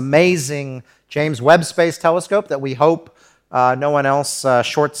alongside this amazing James Webb Space Telescope that we hope no one else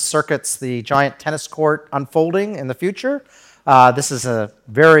short circuits the giant tennis court unfolding in the future. This is a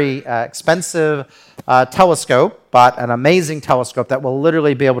very expensive telescope, but an amazing telescope that will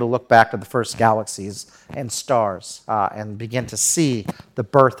literally be able to look back to the first galaxies and stars and begin to see the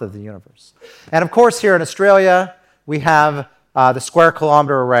birth of the universe. And of course, here in Australia, we have the Square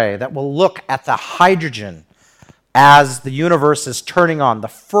Kilometre Array that will look at the hydrogen as the universe is turning on. The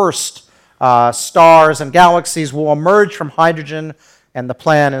first stars and galaxies will emerge from hydrogen, and the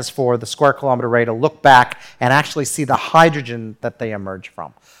plan is for the Square Kilometre Array to look back and actually see the hydrogen that they emerge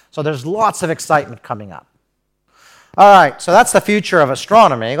from. So there's lots of excitement coming up. All right, so that's the future of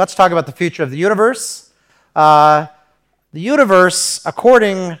astronomy. Let's talk about the future of the universe. The universe,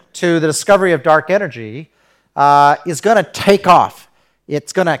 according to the discovery of dark energy, is going to take off.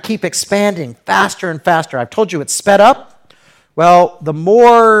 It's going to keep expanding faster and faster. I've told you it's sped up. Well, the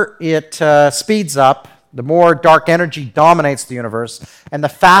more it speeds up, the more dark energy dominates the universe, and the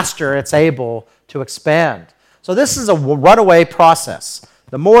faster it's able to expand. So this is a runaway process.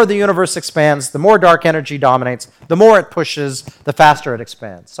 The more the universe expands, the more dark energy dominates, the more it pushes, the faster it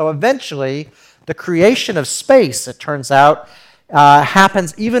expands. So eventually, the creation of space, it turns out,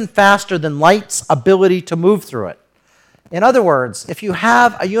 happens even faster than light's ability to move through it. In other words, if you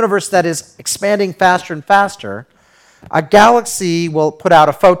have a universe that is expanding faster and faster, a galaxy will put out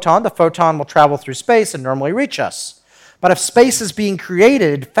a photon. The photon will travel through space and normally reach us. But if space is being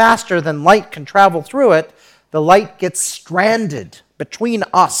created faster than light can travel through it, the light gets stranded between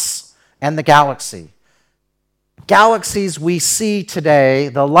us and the galaxy. Galaxies we see today,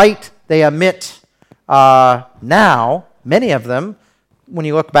 the light they emit now, many of them, when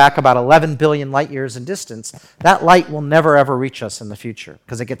you look back about 11 billion light years in distance, that light will never ever reach us in the future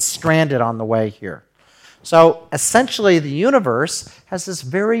because it gets stranded on the way here. So essentially, the universe has this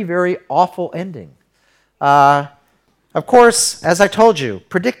very, very awful ending. Of course, as I told you,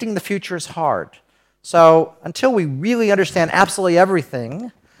 predicting the future is hard. So until we really understand absolutely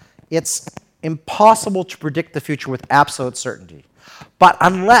everything, it's impossible to predict the future with absolute certainty. But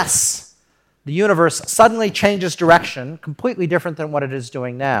unless the universe suddenly changes direction, completely different than what it is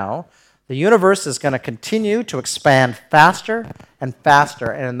doing now, the universe is going to continue to expand faster and faster,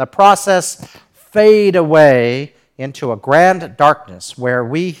 and in the process, fade away into a grand darkness where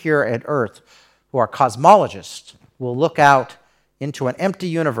we here at Earth, who are cosmologists, will look out into an empty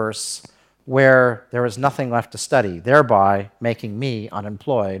universe where there is nothing left to study, thereby making me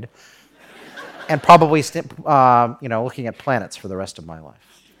unemployed and probably looking at planets for the rest of my life.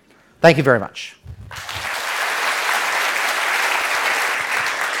 Thank you very much.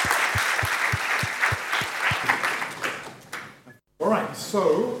 All right,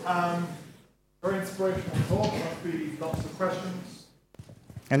 so very inspirational talk. Must be lots of questions.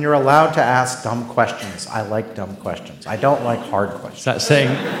 And you're allowed to ask dumb questions. I like dumb questions. I don't like hard questions.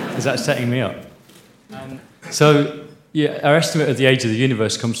 Is that setting me up? So, yeah, our estimate of the age of the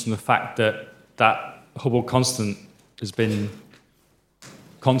universe comes from the fact that Hubble constant has been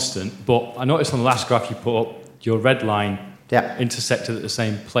constant, but I noticed on the last graph you put up, your red line intersected at the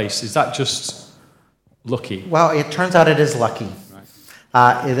same place. Is that just lucky? Well, it turns out it is lucky.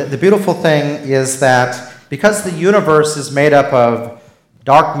 The beautiful thing is that because the universe is made up of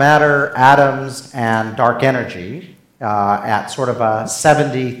dark matter, atoms, and dark energy at sort of a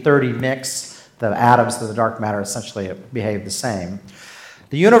 70-30 mix, the atoms and the dark matter essentially behave the same.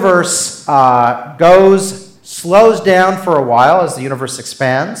 The universe slows down for a while as the universe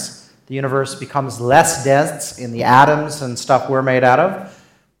expands. The universe becomes less dense in the atoms and stuff we're made out of.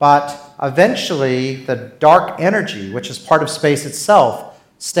 But eventually, the dark energy, which is part of space itself,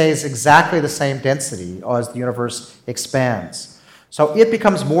 stays exactly the same density as the universe expands. So it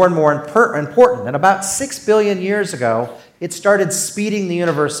becomes more and more important. And about 6 billion years ago, it started speeding the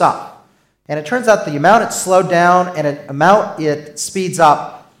universe up. And it turns out the amount it slowed down and the amount it speeds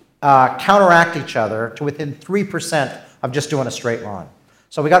up counteract each other to within 3% of just doing a straight line.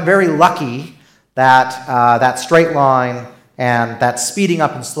 So we got very lucky that that straight line and that speeding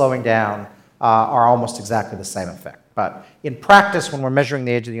up and slowing down are almost exactly the same effect. But in practice, when we're measuring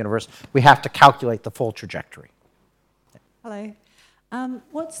the age of the universe, we have to calculate the full trajectory. Hello.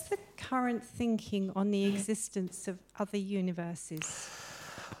 What's the current thinking on the existence of other universes?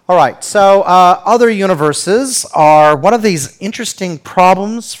 All right, so other universes are one of these interesting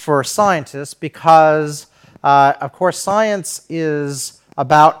problems for scientists because, of course, science is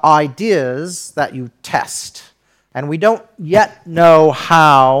about ideas that you test. And we don't yet know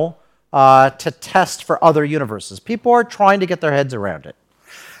how to test for other universes. People are trying to get their heads around it.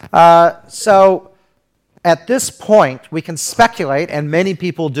 So at this point, we can speculate, and many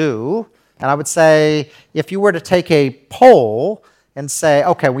people do. And I would say if you were to take a poll and say,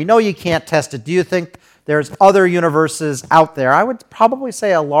 okay, we know you can't test it. Do you think there's other universes out there? I would probably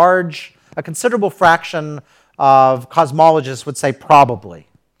say a considerable fraction of cosmologists would say probably.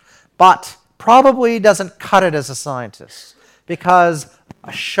 But probably doesn't cut it as a scientist because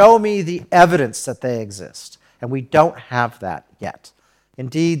show me the evidence that they exist. And we don't have that yet.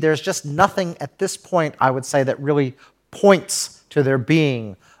 Indeed, there's just nothing at this point, I would say, that really points to there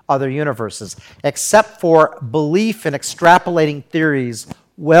being other universes, except for belief in extrapolating theories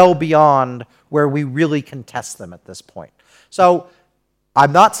well beyond where we really can test them at this point. So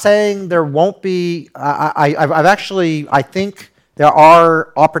I'm not saying there won't be, I think there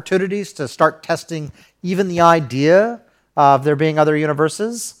are opportunities to start testing even the idea of there being other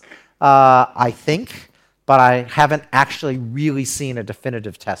universes, I think, but I haven't actually really seen a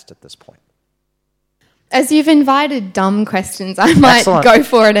definitive test at this point. As you've invited dumb questions, I might Excellent. go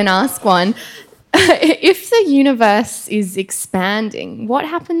for it and ask one. If the universe is expanding, what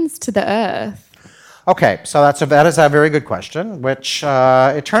happens to the Earth? Okay, so that is a very good question, which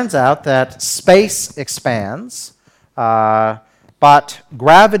it turns out that space expands, but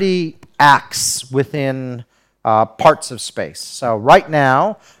gravity acts within parts of space. So right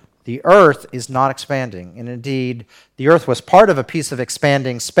now, the Earth is not expanding. And indeed, the Earth was part of a piece of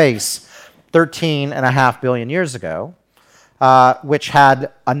expanding space 13.5 billion years ago, which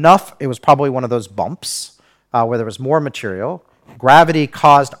had enough, it was probably one of those bumps where there was more material. Gravity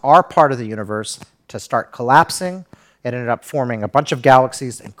caused our part of the universe to start collapsing. It ended up forming a bunch of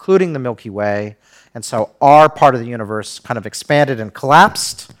galaxies, including the Milky Way. And so our part of the universe kind of expanded and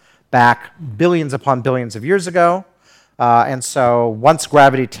collapsed back billions upon billions of years ago. And so once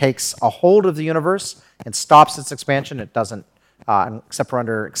gravity takes a hold of the universe and stops its expansion, it doesn't, except for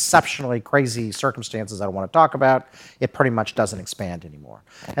under exceptionally crazy circumstances I don't want to talk about, it pretty much doesn't expand anymore.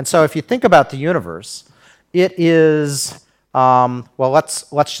 And so if you think about the universe, it is, well,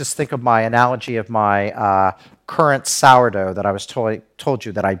 let's just think of my analogy of my current sourdough that I was told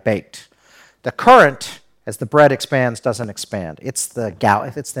you that I baked. The current, as the bread expands, doesn't expand. It's the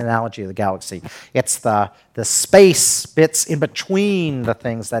analogy of the galaxy. It's the space bits in between the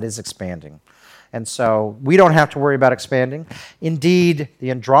things that is expanding. And so we don't have to worry about expanding. Indeed, the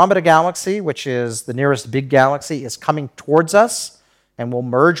Andromeda galaxy, which is the nearest big galaxy, is coming towards us and will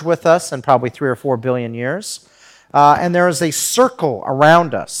merge with us in probably 3 or 4 billion years. And there is a circle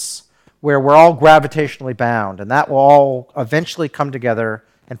around us where we're all gravitationally bound, and that will all eventually come together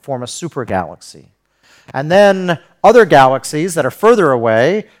and form a supergalaxy. And then other galaxies that are further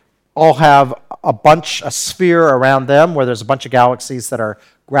away all have a sphere around them where there's a bunch of galaxies that are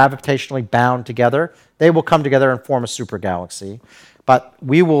gravitationally bound together. They will come together and form a supergalaxy. But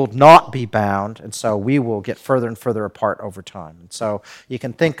we will not be bound, and so we will get further and further apart over time. And so you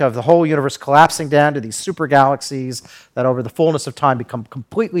can think of the whole universe collapsing down to these supergalaxies that over the fullness of time become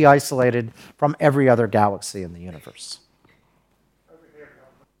completely isolated from every other galaxy in the universe.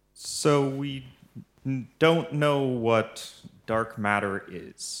 So we don't know what dark matter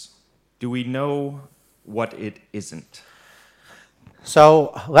is. Do we know what it isn't?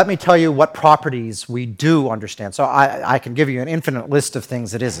 So let me tell you what properties we do understand. So I can give you an infinite list of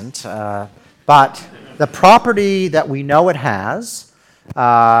things it isn't, but the property that we know it has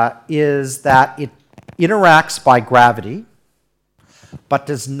is that it interacts by gravity, but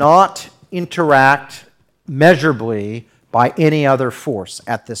does not interact measurably by any other force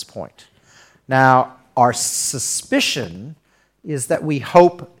at this point. Now, our suspicion is that we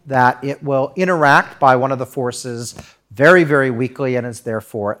hope that it will interact by one of the forces very, very weakly and is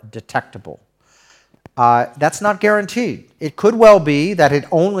therefore detectable. That's not guaranteed. It could well be that it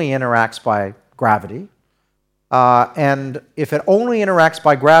only interacts by gravity. And if it only interacts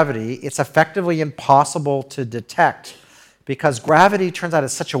by gravity, it's effectively impossible to detect because gravity turns out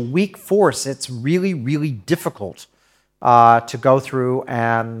is such a weak force, it's really, really difficult to go through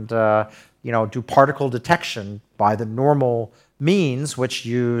and do particle detection by the normal means, which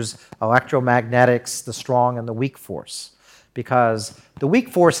use electromagnetics, the strong and the weak force, because the weak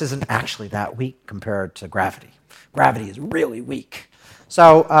force isn't actually that weak compared to gravity. Gravity is really weak.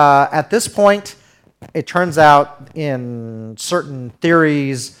 So at this point, it turns out in certain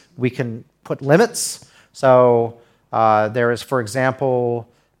theories we can put limits. So there is, for example,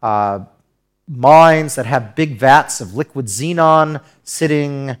 mines that have big vats of liquid xenon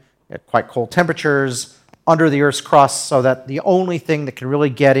sitting at quite cold temperatures under the Earth's crust, so that the only thing that can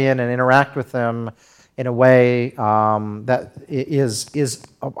really get in and interact with them in a way that is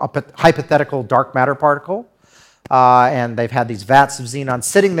a hypothetical dark matter particle. And they've had these vats of xenon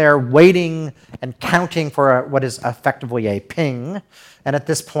sitting there waiting and counting for what is effectively a ping. And at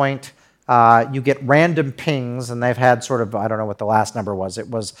this point, you get random pings, and they've had sort of, I don't know what the last number was. It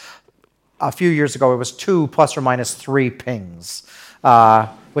was, a few years ago, it was 2 plus or minus 3 pings,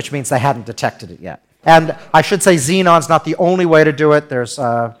 which means they hadn't detected it yet. And I should say xenon's not the only way to do it. There's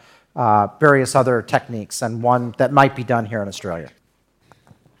various other techniques, and one that might be done here in Australia.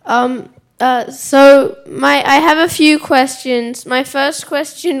 So I have a few questions. My first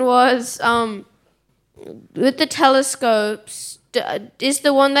question was, with the telescopes, is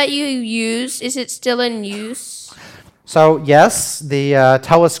the one that you use, is it still in use? So yes, the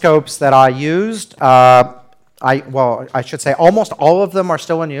telescopes that I used, I should say almost all of them are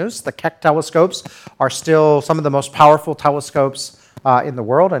still in use. The Keck telescopes are still some of the most powerful telescopes in the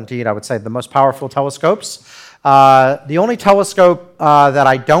world. Indeed, I would say the most powerful telescopes. The only telescope that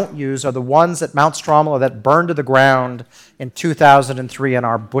I don't use are the ones at Mount Stromlo that burned to the ground in 2003 in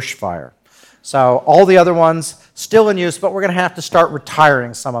our bushfire. So all the other ones still in use, but we're going to have to start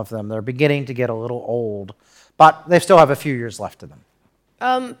retiring some of them. They're beginning to get a little old, but they still have a few years left in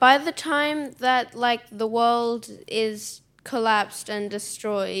them. By the time that the world is collapsed and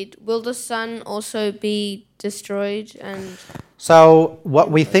destroyed, will the sun also be destroyed? And so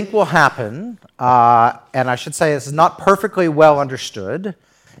what we think will happen, and I should say this is not perfectly well understood,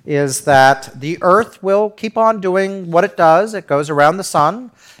 is that the Earth will keep on doing what it does. It goes around the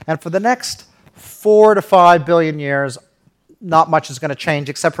sun, and for the next 4 to 5 billion years, not much is going to change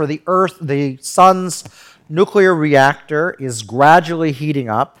except for the sun's nuclear reactor is gradually heating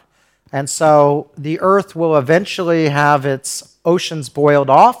up, and so the Earth will eventually have its oceans boiled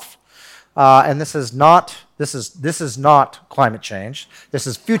off, and this is not climate change. This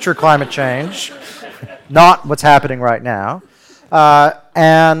is future climate change, not what's happening right now,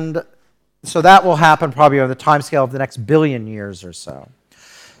 and so that will happen probably over the timescale of the next billion years or so.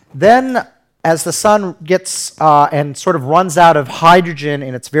 Then, as the sun gets and sort of runs out of hydrogen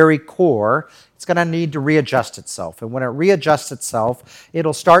in its very core, it's going to need to readjust itself. And when it readjusts itself,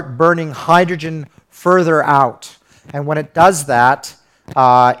 it'll start burning hydrogen further out. And when it does that,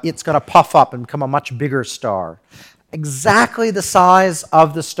 it's going to puff up and become a much bigger star. Exactly the size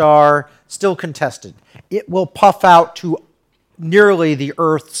of the star, still contested. It will puff out to nearly the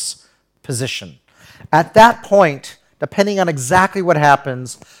Earth's position. At that point, depending on exactly what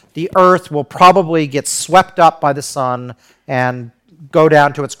happens, the Earth will probably get swept up by the sun and go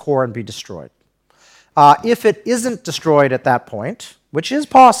down to its core and be destroyed. If it isn't destroyed at that point, which is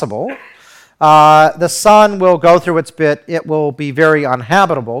possible, the sun will go through its bit. It will be very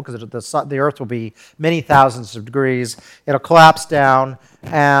uninhabitable because the Earth will be many thousands of degrees. It'll collapse down,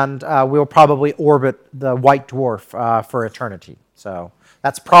 and we'll probably orbit the white dwarf for eternity. So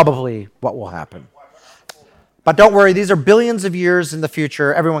that's probably what will happen. But don't worry, these are billions of years in the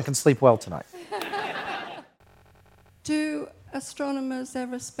future. Everyone can sleep well tonight. Do astronomers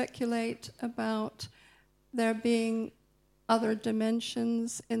ever speculate about there being other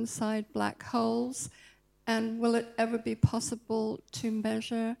dimensions inside black holes? And will it ever be possible to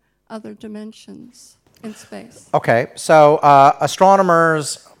measure other dimensions in space? Okay, so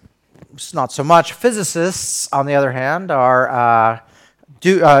astronomers, not so much. Physicists, on the other hand, are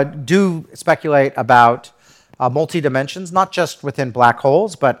do speculate about multi-dimensions, not just within black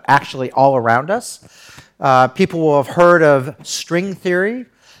holes, but actually all around us. People will have heard of string theory.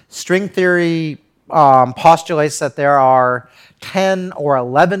 String theory postulates that there are 10 or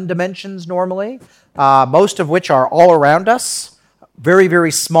 11 dimensions normally, most of which are all around us. Very,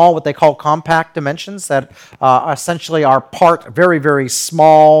 very small, what they call compact dimensions that essentially are very, very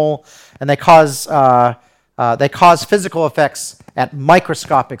small, and they cause physical effects at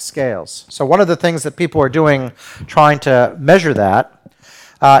microscopic scales. So one of the things that people are doing trying to measure that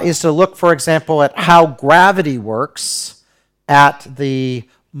is to look, for example, at how gravity works at the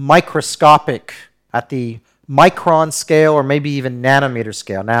microscopic, at the micron scale or maybe even nanometer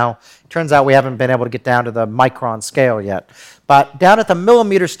scale. Now, it turns out we haven't been able to get down to the micron scale yet. But down at the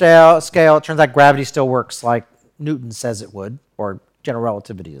millimeter scale, it turns out gravity still works like Newton says it would, or general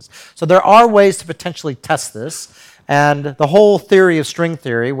relativity is. So there are ways to potentially test this. And the whole theory of string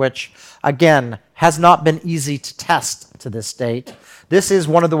theory, which, again, has not been easy to test to this date, this is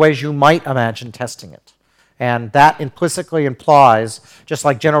one of the ways you might imagine testing it. And that implicitly implies, just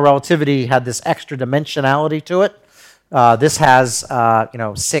like general relativity had this extra dimensionality to it, this has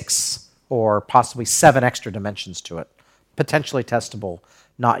 6 or possibly 7 extra dimensions to it. Potentially testable,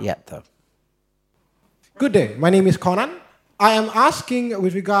 not yet though. Good day, my name is Conan. I am asking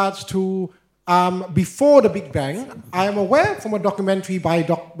with regards to before the Big Bang. I am aware from a documentary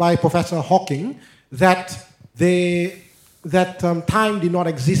by Professor Hawking that time did not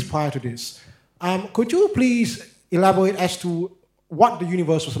exist prior to this. Could you please elaborate as to what the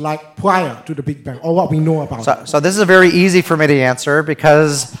universe was like prior to the Big Bang, or what we know about it? So this is very easy for me to answer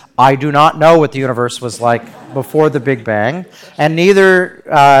because I do not know what the universe was like before the Big Bang, and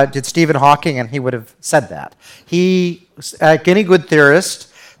neither did Stephen Hawking, and he would have said that. Like any good theorist,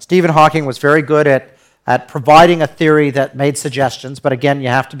 Stephen Hawking was very good at providing a theory that made suggestions, but again, you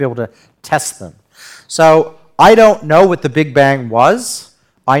have to be able to test them. So I don't know what the Big Bang was.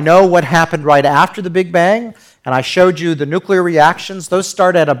 I know what happened right after the Big Bang, and I showed you the nuclear reactions. Those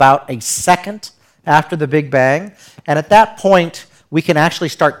start at about a second after the Big Bang, and at that point, we can actually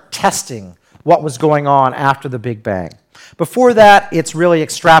start testing what was going on after the Big Bang. Before that, it's really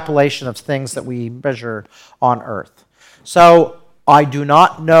extrapolation of things that we measure on Earth. So I do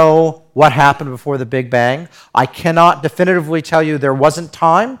not know what happened before the Big Bang. I cannot definitively tell you there wasn't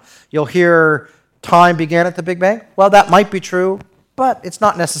time. You'll hear time began at the Big Bang. Well, that might be true, but it's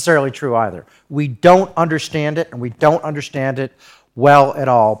not necessarily true either. We don't understand it, and we don't understand it well at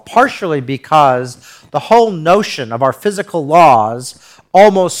all, partially because the whole notion of our physical laws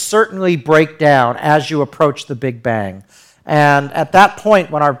almost certainly break down as you approach the Big Bang. And at that point,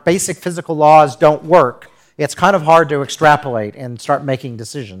 when our basic physical laws don't work, it's kind of hard to extrapolate and start making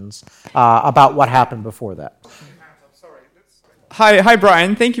decisions about what happened before that. Hi,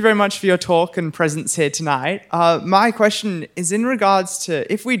 Brian. Thank you very much for your talk and presence here tonight. My question is in regards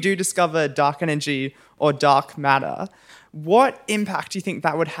to if we do discover dark energy or dark matter, what impact do you think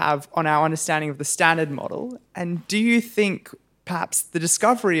that would have on our understanding of the Standard Model? And do you think perhaps the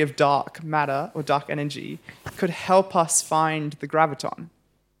discovery of dark matter or dark energy could help us find the graviton?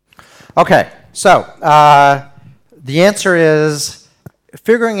 Okay, so the answer is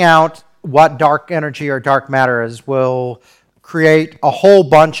figuring out what dark energy or dark matter is will create a whole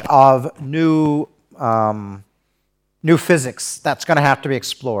bunch of new physics that's going to have to be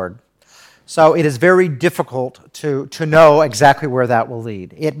explored. So it is very difficult to know exactly where that will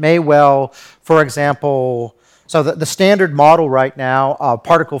lead. It may well, for example, so the standard model right now of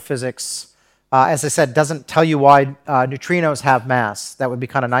particle physics, as I said, doesn't tell you why neutrinos have mass. That would be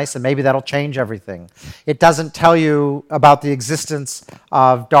kind of nice, and maybe that'll change everything. It doesn't tell you about the existence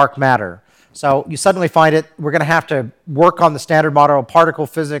of dark matter. So you suddenly find we're going to have to work on the standard model of particle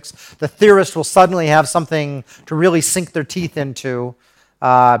physics. The theorists will suddenly have something to really sink their teeth into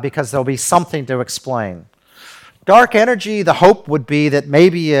because there'll be something to explain. Dark energy, the hope would be that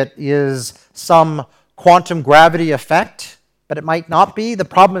maybe it is some quantum gravity effect, but it might not be. The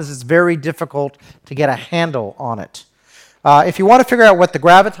problem is it's very difficult to get a handle on it. If you want to figure out what the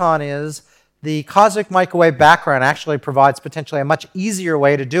graviton is, the cosmic microwave background actually provides potentially a much easier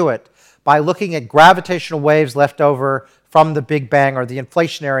way to do it by looking at gravitational waves left over from the Big Bang or the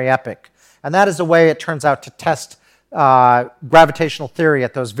inflationary epoch. And that is a way, it turns out, to test gravitational theory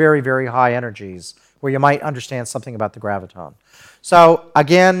at those very, very high energies where you might understand something about the graviton. So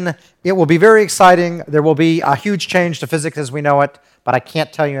again, it will be very exciting. There will be a huge change to physics as we know it, but I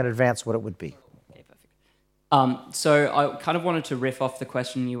can't tell you in advance what it would be. Okay, perfect. So I kind of wanted to riff off the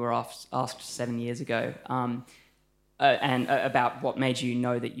question you were asked 7 years ago, and about what made you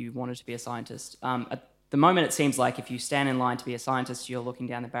know that you wanted to be a scientist. the moment it seems like if you stand in line to be a scientist, you're looking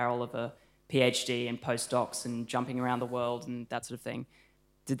down the barrel of a PhD and postdocs and jumping around the world and that sort of thing.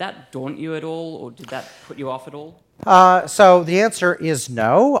 Did that daunt you at all, or did that put you off at all? So the answer is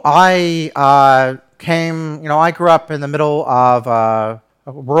no. I I grew up in the middle of a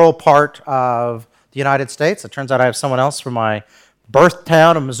rural part of the United States. It turns out I have someone else from my birth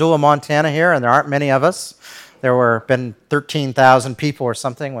town of Missoula, Montana here, and there aren't many of us. There were been 13,000 people or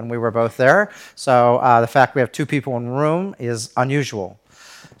something when we were both there. So the fact we have 2 people in the room is unusual.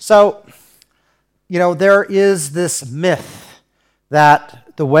 So, there is this myth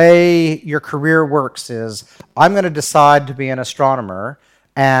that the way your career works is, I'm going to decide to be an astronomer,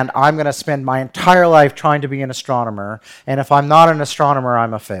 and I'm going to spend my entire life trying to be an astronomer, and if I'm not an astronomer,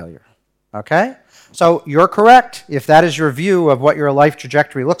 I'm a failure. Okay? So you're correct. If that is your view of what your life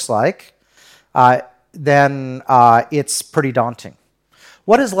trajectory looks like, then it's pretty daunting.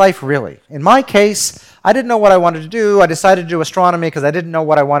 What is life really? In my case, I didn't know what I wanted to do. I decided to do astronomy because I didn't know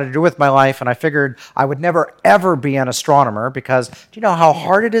what I wanted to do with my life, and I figured I would never, ever be an astronomer because do you know how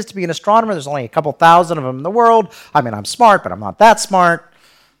hard it is to be an astronomer? There's only a couple thousand of them in the world. I mean, I'm smart, but I'm not that smart,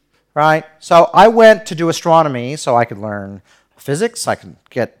 right? So I went to do astronomy so I could learn physics, I could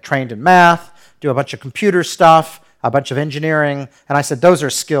get trained in math, do a bunch of computer stuff, a bunch of engineering, and I said, those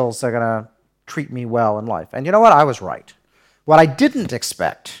are skills that are going to treat me well in life. And you know what? I was right. What I didn't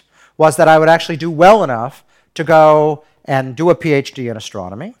expect was that I would actually do well enough to go and do a PhD in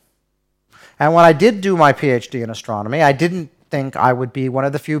astronomy. And when I did do my PhD in astronomy, I didn't think I would be one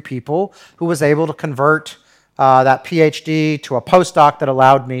of the few people who was able to convert that PhD to a postdoc that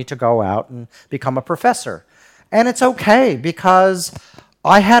allowed me to go out and become a professor. And it's okay because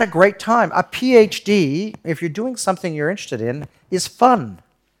I had a great time. A PhD, if you're doing something you're interested in, is fun.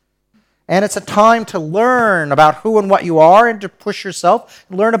 And it's a time to learn about who and what you are and to push yourself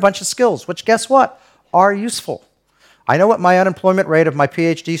and learn a bunch of skills, which, guess what, are useful. I know what my unemployment rate of my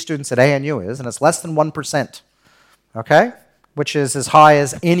PhD students at ANU is, and it's less than 1%, okay? Which is as high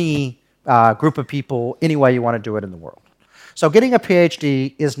as any group of people, any way you want to do it in the world. So getting a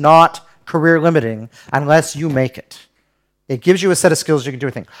PhD is not career limiting unless you make it. It gives you a set of skills you can do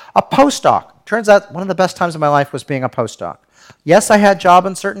a thing. A postdoc, turns out one of the best times of my life was being a postdoc. Yes, I had job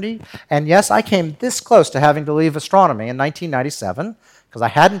uncertainty, and yes, I came this close to having to leave astronomy in 1997 because I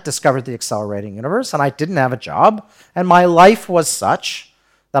hadn't discovered the accelerating universe, and I didn't have a job, and my life was such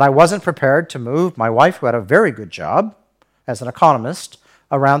that I wasn't prepared to move my wife, who had a very good job as an economist,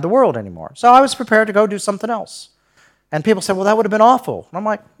 around the world anymore. So I was prepared to go do something else. And people said, well, that would have been awful. And I'm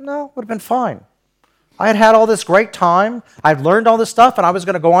like, no, it would have been fine. I had had all this great time, I'd learned all this stuff, and I was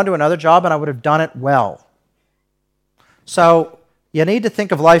going to go on to another job, and I would have done it well. So you need to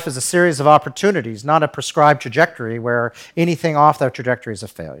think of life as a series of opportunities, not a prescribed trajectory where anything off that trajectory is a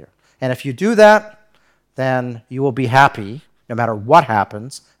failure. And if you do that, then you will be happy no matter what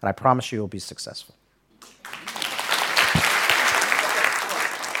happens, and I promise you you'll be successful.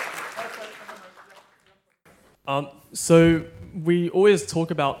 So we always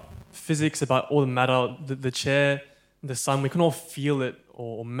talk about physics, about all the matter, the chair, the sun. We can all feel it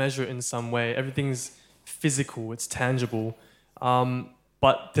or measure it in some way. Everything's physical, it's tangible.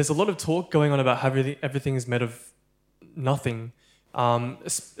 But there's a lot of talk going on about how everything is made of nothing.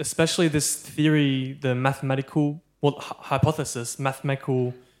 Especially this theory, the mathematical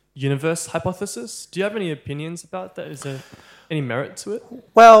universe hypothesis. Do you have any opinions about that? Is there any merit to it?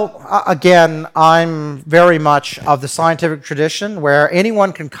 Well, again, I'm very much of the scientific tradition where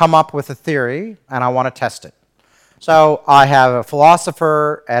anyone can come up with a theory and I want to test it. So I have a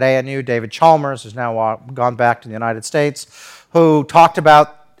philosopher at ANU, David Chalmers, who's now gone back to the United States, who talked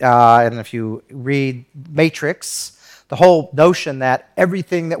about, and if you read Matrix, the whole notion that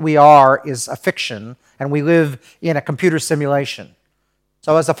everything that we are is a fiction and we live in a computer simulation.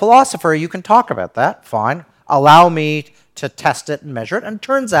 So as a philosopher, you can talk about that, fine. Allow me to test it and measure it. And it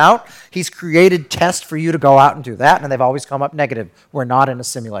turns out he's created tests for you to go out and do that, and they've always come up negative. We're not in a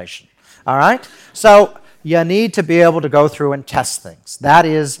simulation. All right? So you need to be able to go through and test things. That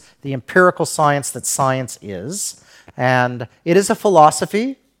is the empirical science that science is. And it is a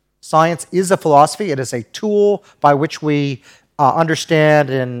philosophy. Science is a philosophy. It is a tool by which we understand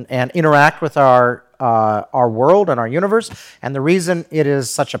and interact with our world and our universe. And the reason it is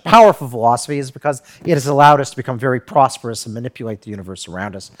such a powerful philosophy is because it has allowed us to become very prosperous and manipulate the universe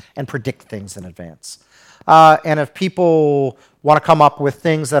around us and predict things in advance. And if people want to come up with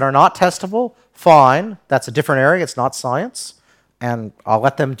things that are not testable, fine. That's a different area. It's not science. And I'll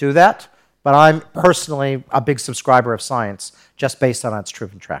let them do that. But I'm personally a big subscriber of science just based on its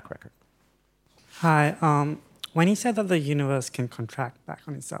proven track record. Hi. When you said that the universe can contract back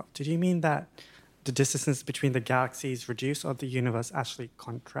on itself, did you mean that the distances between the galaxies reduce or the universe actually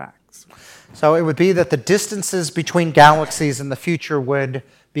contracts? So it would be that the distances between galaxies in the future would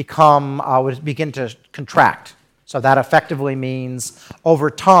begin to contract. So that effectively means over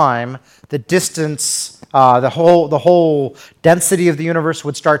time, the distance, the whole density of the universe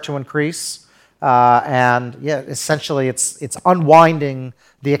would start to increase. And yeah, essentially it's unwinding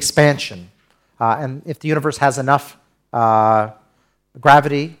the expansion. And if the universe has enough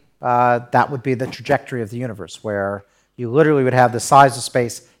gravity, that would be the trajectory of the universe, where you literally would have the size of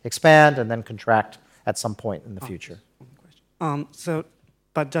space expand and then contract at some point in the future.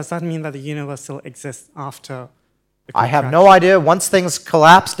 But does that mean that the universe still exists after the I have no idea. Once things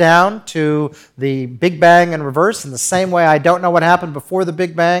collapse down to the Big Bang in reverse, in the same way I don't know what happened before the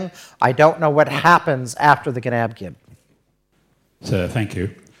Big Bang, I don't know what happens after the Gnab-Gib. So, thank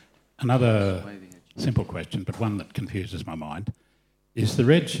you. Another simple question, but one that confuses my mind. Is the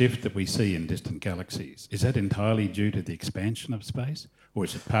red shift that we see in distant galaxies, is that entirely due to the expansion of space, or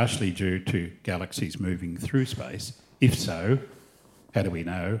is it partially due to galaxies moving through space? If so, how do we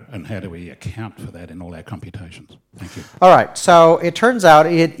know, and how do we account for that in all our computations? Thank you. All right, so it turns out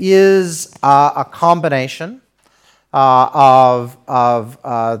it is a combination of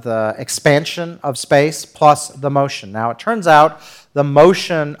the expansion of space plus the motion. Now, it turns out the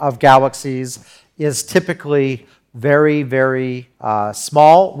motion of galaxies is typically very, very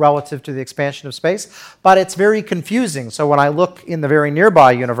small relative to the expansion of space, but it's very confusing. So when I look in the very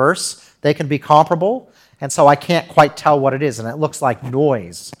nearby universe, they can be comparable, and so I can't quite tell what it is, and it looks like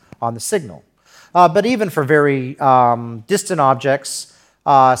noise on the signal. But even for very distant objects,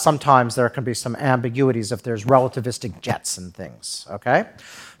 sometimes there can be some ambiguities if there's relativistic jets and things, okay?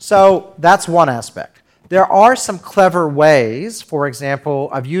 So that's one aspect. There are some clever ways, for example,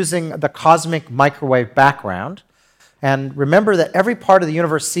 of using the cosmic microwave background. And remember that every part of the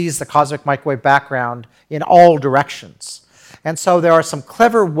universe sees the cosmic microwave background in all directions. And so there are some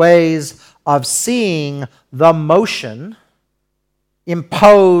clever ways of seeing the motion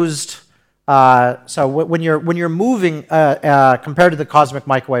imposed. So when you're moving compared to the cosmic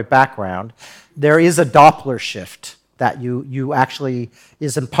microwave background, there is a Doppler shift that you actually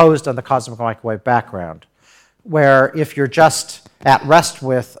is imposed on the cosmic microwave background, where if you're just at rest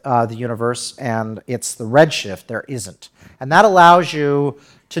with the universe and it's the redshift, there isn't. And that allows you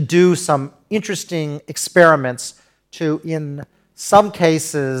to do some interesting experiments to, in some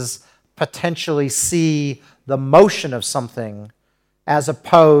cases, potentially see the motion of something as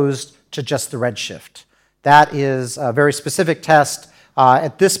opposed to just the redshift. That is a very specific test.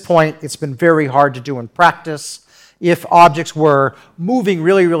 At this point, it's been very hard to do in practice. If objects were moving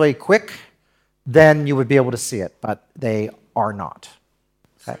really, really quick, then you would be able to see it, but they are not.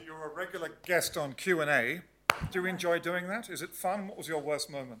 Okay. So you're a regular guest on Q&A. Do you enjoy doing that? Is it fun? What was your worst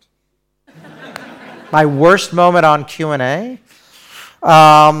moment? My worst moment on Q&A?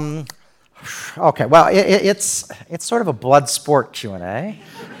 Okay, well, it's sort of a blood sport Q&A.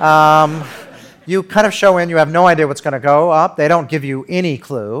 You kind of show in, you have no idea what's going to go up. They don't give you any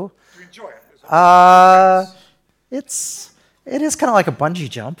clue. Do you enjoy it? It is kind of like a bungee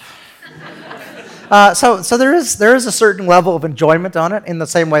jump. So there is a certain level of enjoyment on it, in the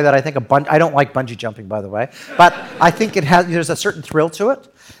same way that I think I don't like bungee jumping, by the way, but I think there's a certain thrill to it.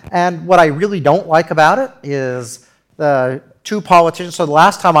 And what I really don't like about it is the two politicians. So the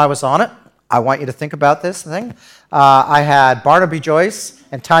last time I was on it, I want you to think about this thing. I had Barnaby Joyce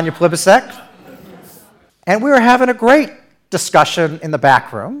and Tanya Plibersek, and we were having a great discussion in the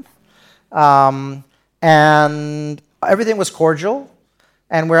back room, and everything was cordial.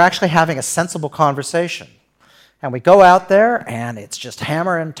 And we're actually having a sensible conversation. And we go out there, and it's just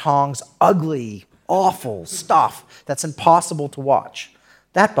hammer and tongs, ugly, awful stuff that's impossible to watch.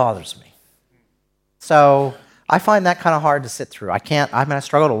 That bothers me. So I find that kind of hard to sit through. I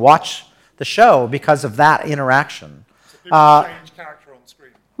struggle to watch the show because of that interaction. So people change character on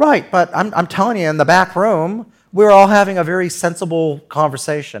screen. Right, but I'm telling you, in the back room, we're all having a very sensible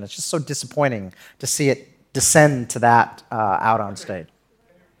conversation. It's just so disappointing to see it descend to that out on stage.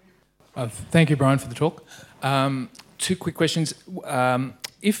 Thank you, Brian, for the talk. Two quick questions.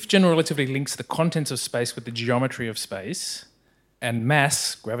 If general relativity links the contents of space with the geometry of space, and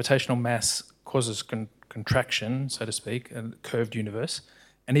mass, gravitational mass, causes contraction, so to speak, a curved universe,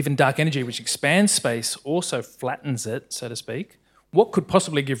 and even dark energy, which expands space, also flattens it, so to speak, what could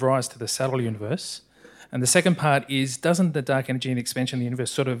possibly give rise to the saddle universe? And the second part is, doesn't the dark energy and expansion of the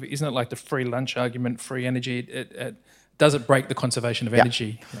universe isn't it like the free lunch argument, free energy? Does it break the conservation of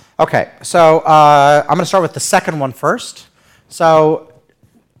energy? Yeah. Okay, so I'm going to start with the second one first. So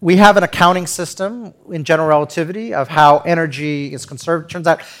we have an accounting system in general relativity of how energy is conserved. Turns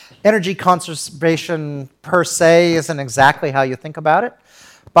out energy conservation per se isn't exactly how you think about it,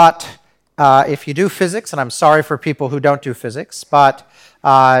 but if you do physics, and I'm sorry for people who don't do physics, but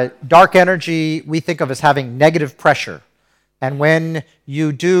dark energy we think of as having negative pressure. And when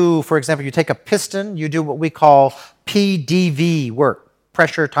you do, for example, you take a piston, you do what we call PDV work,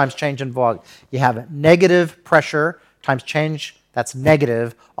 pressure times change in volume. You have negative pressure times change, that's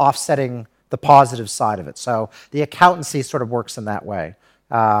negative, offsetting the positive side of it. So the accountancy sort of works in that way,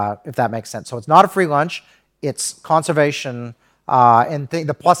 if that makes sense. So it's not a free lunch, it's conservation, and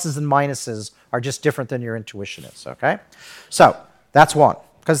the pluses and minuses are just different than your intuition is, okay? So that's one,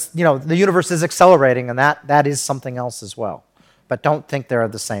 because the universe is accelerating, and that is something else as well. But don't think they're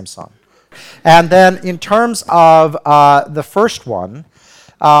the same sun. And then in terms of the first one,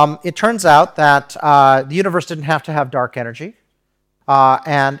 it turns out that the universe didn't have to have dark energy.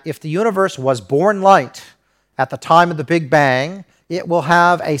 And if the universe was born light at the time of the Big Bang, it will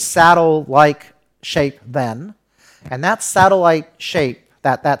have a saddle-like shape then. And that satellite shape,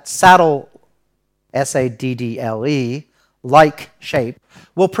 that saddle, S-A-D-D-L-E, like shape,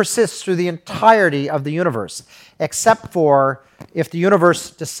 will persist through the entirety of the universe, except for if the universe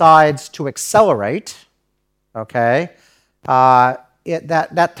decides to accelerate, okay,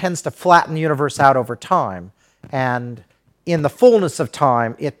 that tends to flatten the universe out over time. And in the fullness of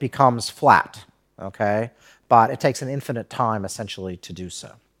time, it becomes flat, okay? But it takes an infinite time, essentially, to do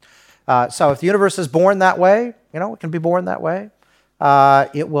so. So if the universe is born that way, it can be born that way,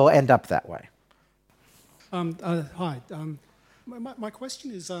 it will end up that way. Hi. My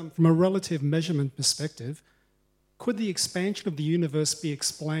question is, from a relative measurement perspective, could the expansion of the universe be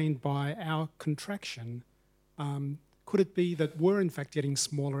explained by our contraction? Could it be that we're in fact getting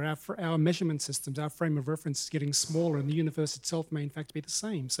smaller? Our measurement systems, our frame of reference is getting smaller, and the universe itself may in fact be the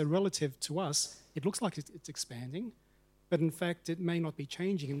same. So relative to us, it looks like it's expanding, but in fact it may not be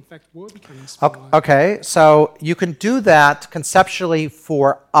changing. In fact, we're becoming smaller. Okay, so you can do that conceptually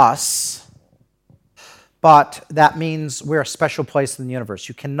for us, but that means we're a special place in the universe.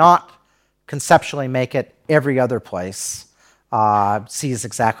 You cannot conceptually make it every other place sees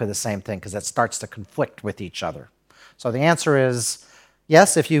exactly the same thing, because it starts to conflict with each other. So the answer is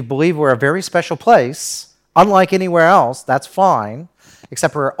yes, if you believe we're a very special place, unlike anywhere else, that's fine,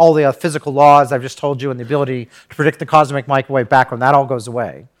 except for all the physical laws I've just told you and the ability to predict the cosmic microwave background, that all goes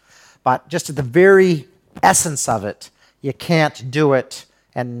away. But just at the very essence of it, you can't do it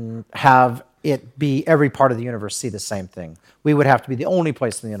and have it be every part of the universe see the same thing. We would have to be the only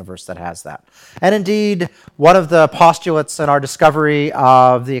place in the universe that has that. And indeed, one of the postulates in our discovery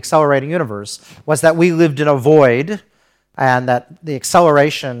of the accelerating universe was that we lived in a void, and that the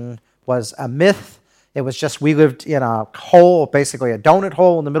acceleration was a myth. It was just we lived in a hole, basically a donut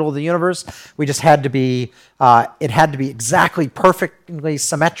hole in the middle of the universe. We just had to be, it had to be exactly perfectly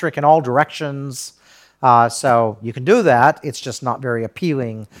symmetric in all directions. So you can do that. It's just not very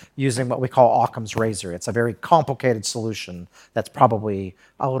appealing using what we call Occam's razor. It's a very complicated solution that's probably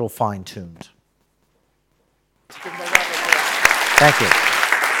a little fine-tuned. Thank you.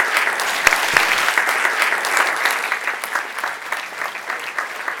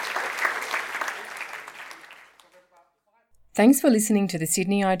 Thanks for listening to the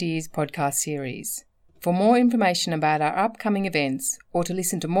Sydney Ideas podcast series. For more information about our upcoming events or to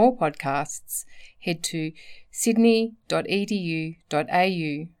listen to more podcasts, head to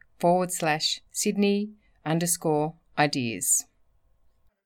sydney.edu.au/Sydney_ideas.